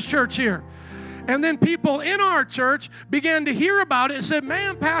Spanish church here. And then people in our church began to hear about it and said,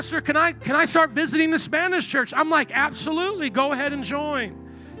 man, Pastor, can I start visiting the Spanish church? I'm like, absolutely, go ahead and join.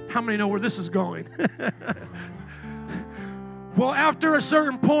 How many know where this is going? Well, after a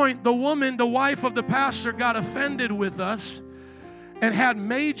certain point, the woman, the wife of the pastor, got offended with us and had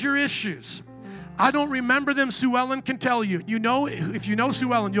major issues. I don't remember them. Sue Ellen can tell you. If you know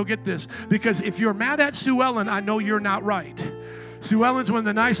Sue Ellen, you'll get this. Because if you're mad at Sue Ellen, I know you're not right. Sue Ellen's one of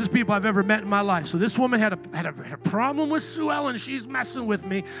the nicest people I've ever met in my life. So this woman had a problem with Sue Ellen. She's messing with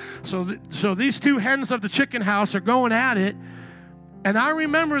me. So these two hens of the chicken house are going at it. And I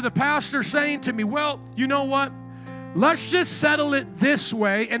remember the pastor saying to me, well, you know what? Let's just settle it this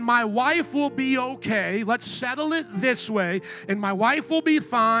way, and my wife will be okay. Let's settle it this way, and my wife will be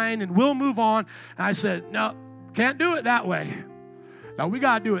fine, and we'll move on. And I said, no, can't do it that way. No, we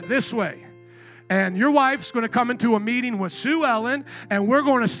got to do it this way. And your wife's going to come into a meeting with Sue Ellen, and we're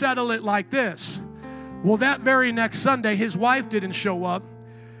going to settle it like this. Well, that very next Sunday, his wife didn't show up.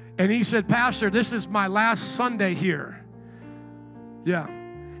 And he said, Pastor, this is my last Sunday here. Yeah.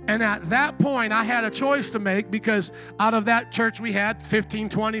 And at that point, I had a choice to make because out of that church we had 15,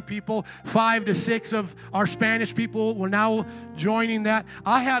 20 people, 5 to 6 of our Spanish people were now joining that.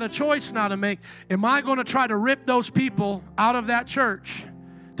 I had a choice now to make. Am I going to try to rip those people out of that church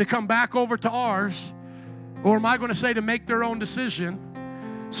to come back over to ours, or am I going to say to make their own decision?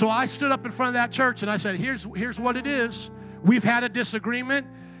 So I stood up in front of that church and I said, here's what it is. We've had a disagreement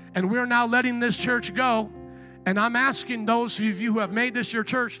and we're now letting this church go. And I'm asking those of you who have made this your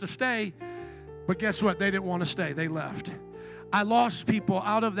church to stay, but guess what? They didn't want to stay. They left. I lost people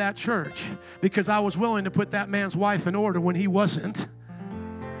out of that church because I was willing to put that man's wife in order when he wasn't.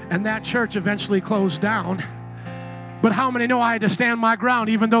 And that church eventually closed down. But how many know I had to stand my ground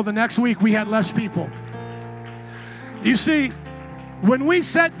even though the next week we had less people? You see, When we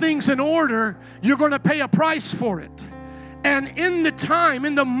set things in order, you're going to pay a price for it. And in the time,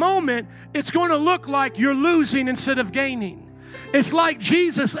 in the moment, it's going to look like you're losing instead of gaining. It's like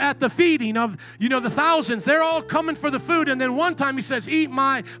Jesus at the feeding of, the thousands. They're all coming for the food. And then one time he says, eat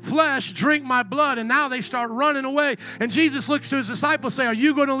my flesh, drink my blood. And now they start running away. And Jesus looks to his disciples and says, are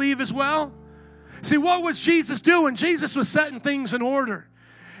you going to leave as well? See, what was Jesus doing? Jesus was setting things in order.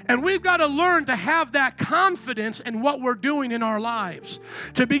 And we've got to learn to have that confidence in what we're doing in our lives.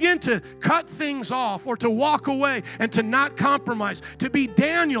 To begin to cut things off or to walk away and to not compromise. To be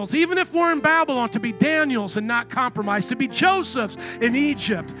Daniels, even if we're in Babylon, to be Daniels and not compromise. To be Josephs in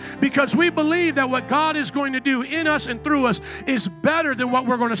Egypt. Because we believe that what God is going to do in us and through us is better than what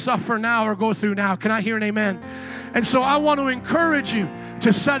we're going to suffer now or go through now. Can I hear an amen? And so I want to encourage you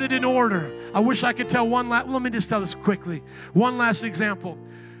to set it in order. I wish I could tell let me just tell this quickly. One last example.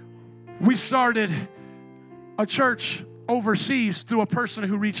 We started a church overseas through a person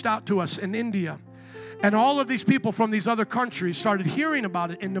who reached out to us in India. And all of these people from these other countries started hearing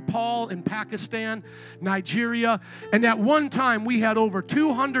about it in Nepal, in Pakistan, Nigeria. And at one time, we had over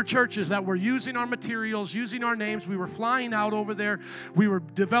 200 churches that were using our materials, using our names. We were flying out over there. We were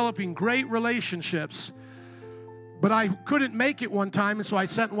developing great relationships. But I couldn't make it one time, and so I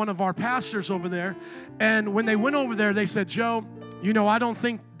sent one of our pastors over there. And when they went over there, they said, Joe, I don't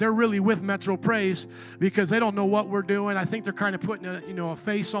think they're really with Metro Praise because they don't know what we're doing. I think they're kind of putting a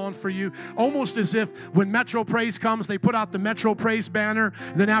face on for you. Almost as if when Metro Praise comes, they put out the Metro Praise banner.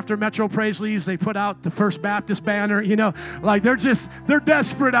 And then after Metro Praise leaves, they put out the First Baptist banner. Like they're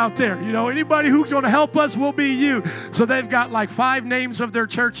desperate out there. Anybody who's going to help us will be you. So they've got like 5 names of their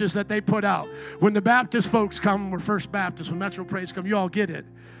churches that they put out. When the Baptist folks come, we're First Baptist. When Metro Praise come, you all get it.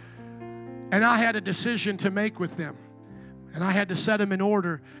 And I had a decision to make with them. And I had to set them in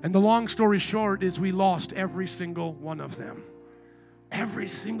order. And the long story short is we lost every single one of them. Every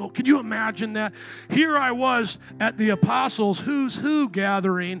single. Can you imagine that? Here I was at the Apostles Who's Who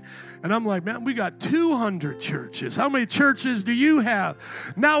gathering. And I'm like, man, we got 200 churches. How many churches do you have?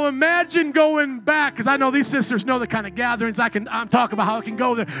 Now imagine going back, because I know these sisters know the kind of gatherings I'm talking about how I can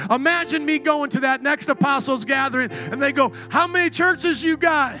go there. Imagine me going to that next Apostles gathering and they go, how many churches you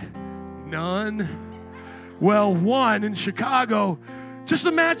got? None. Well, one in Chicago. Just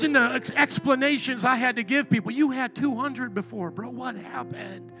imagine the explanations I had to give people. You had 200 before, bro. What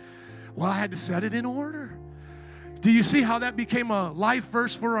happened? Well, I had to set it in order. Do you see how that became a life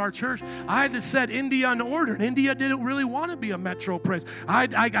verse for our church? I had to set India in order. And India didn't really want to be a Metro Praise.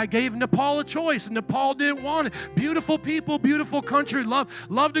 I gave Nepal a choice, and Nepal didn't want it. Beautiful people, beautiful country.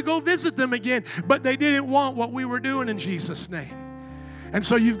 Love to go visit them again. But they didn't want what we were doing in Jesus' name. And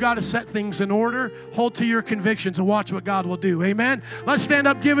so you've got to set things in order, hold to your convictions, and watch what God will do. Amen? Let's stand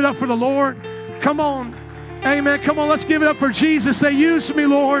up, give it up for the Lord. Come on. Amen. Come on, let's give it up for Jesus. Say, use me,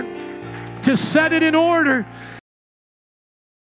 Lord, to set it in order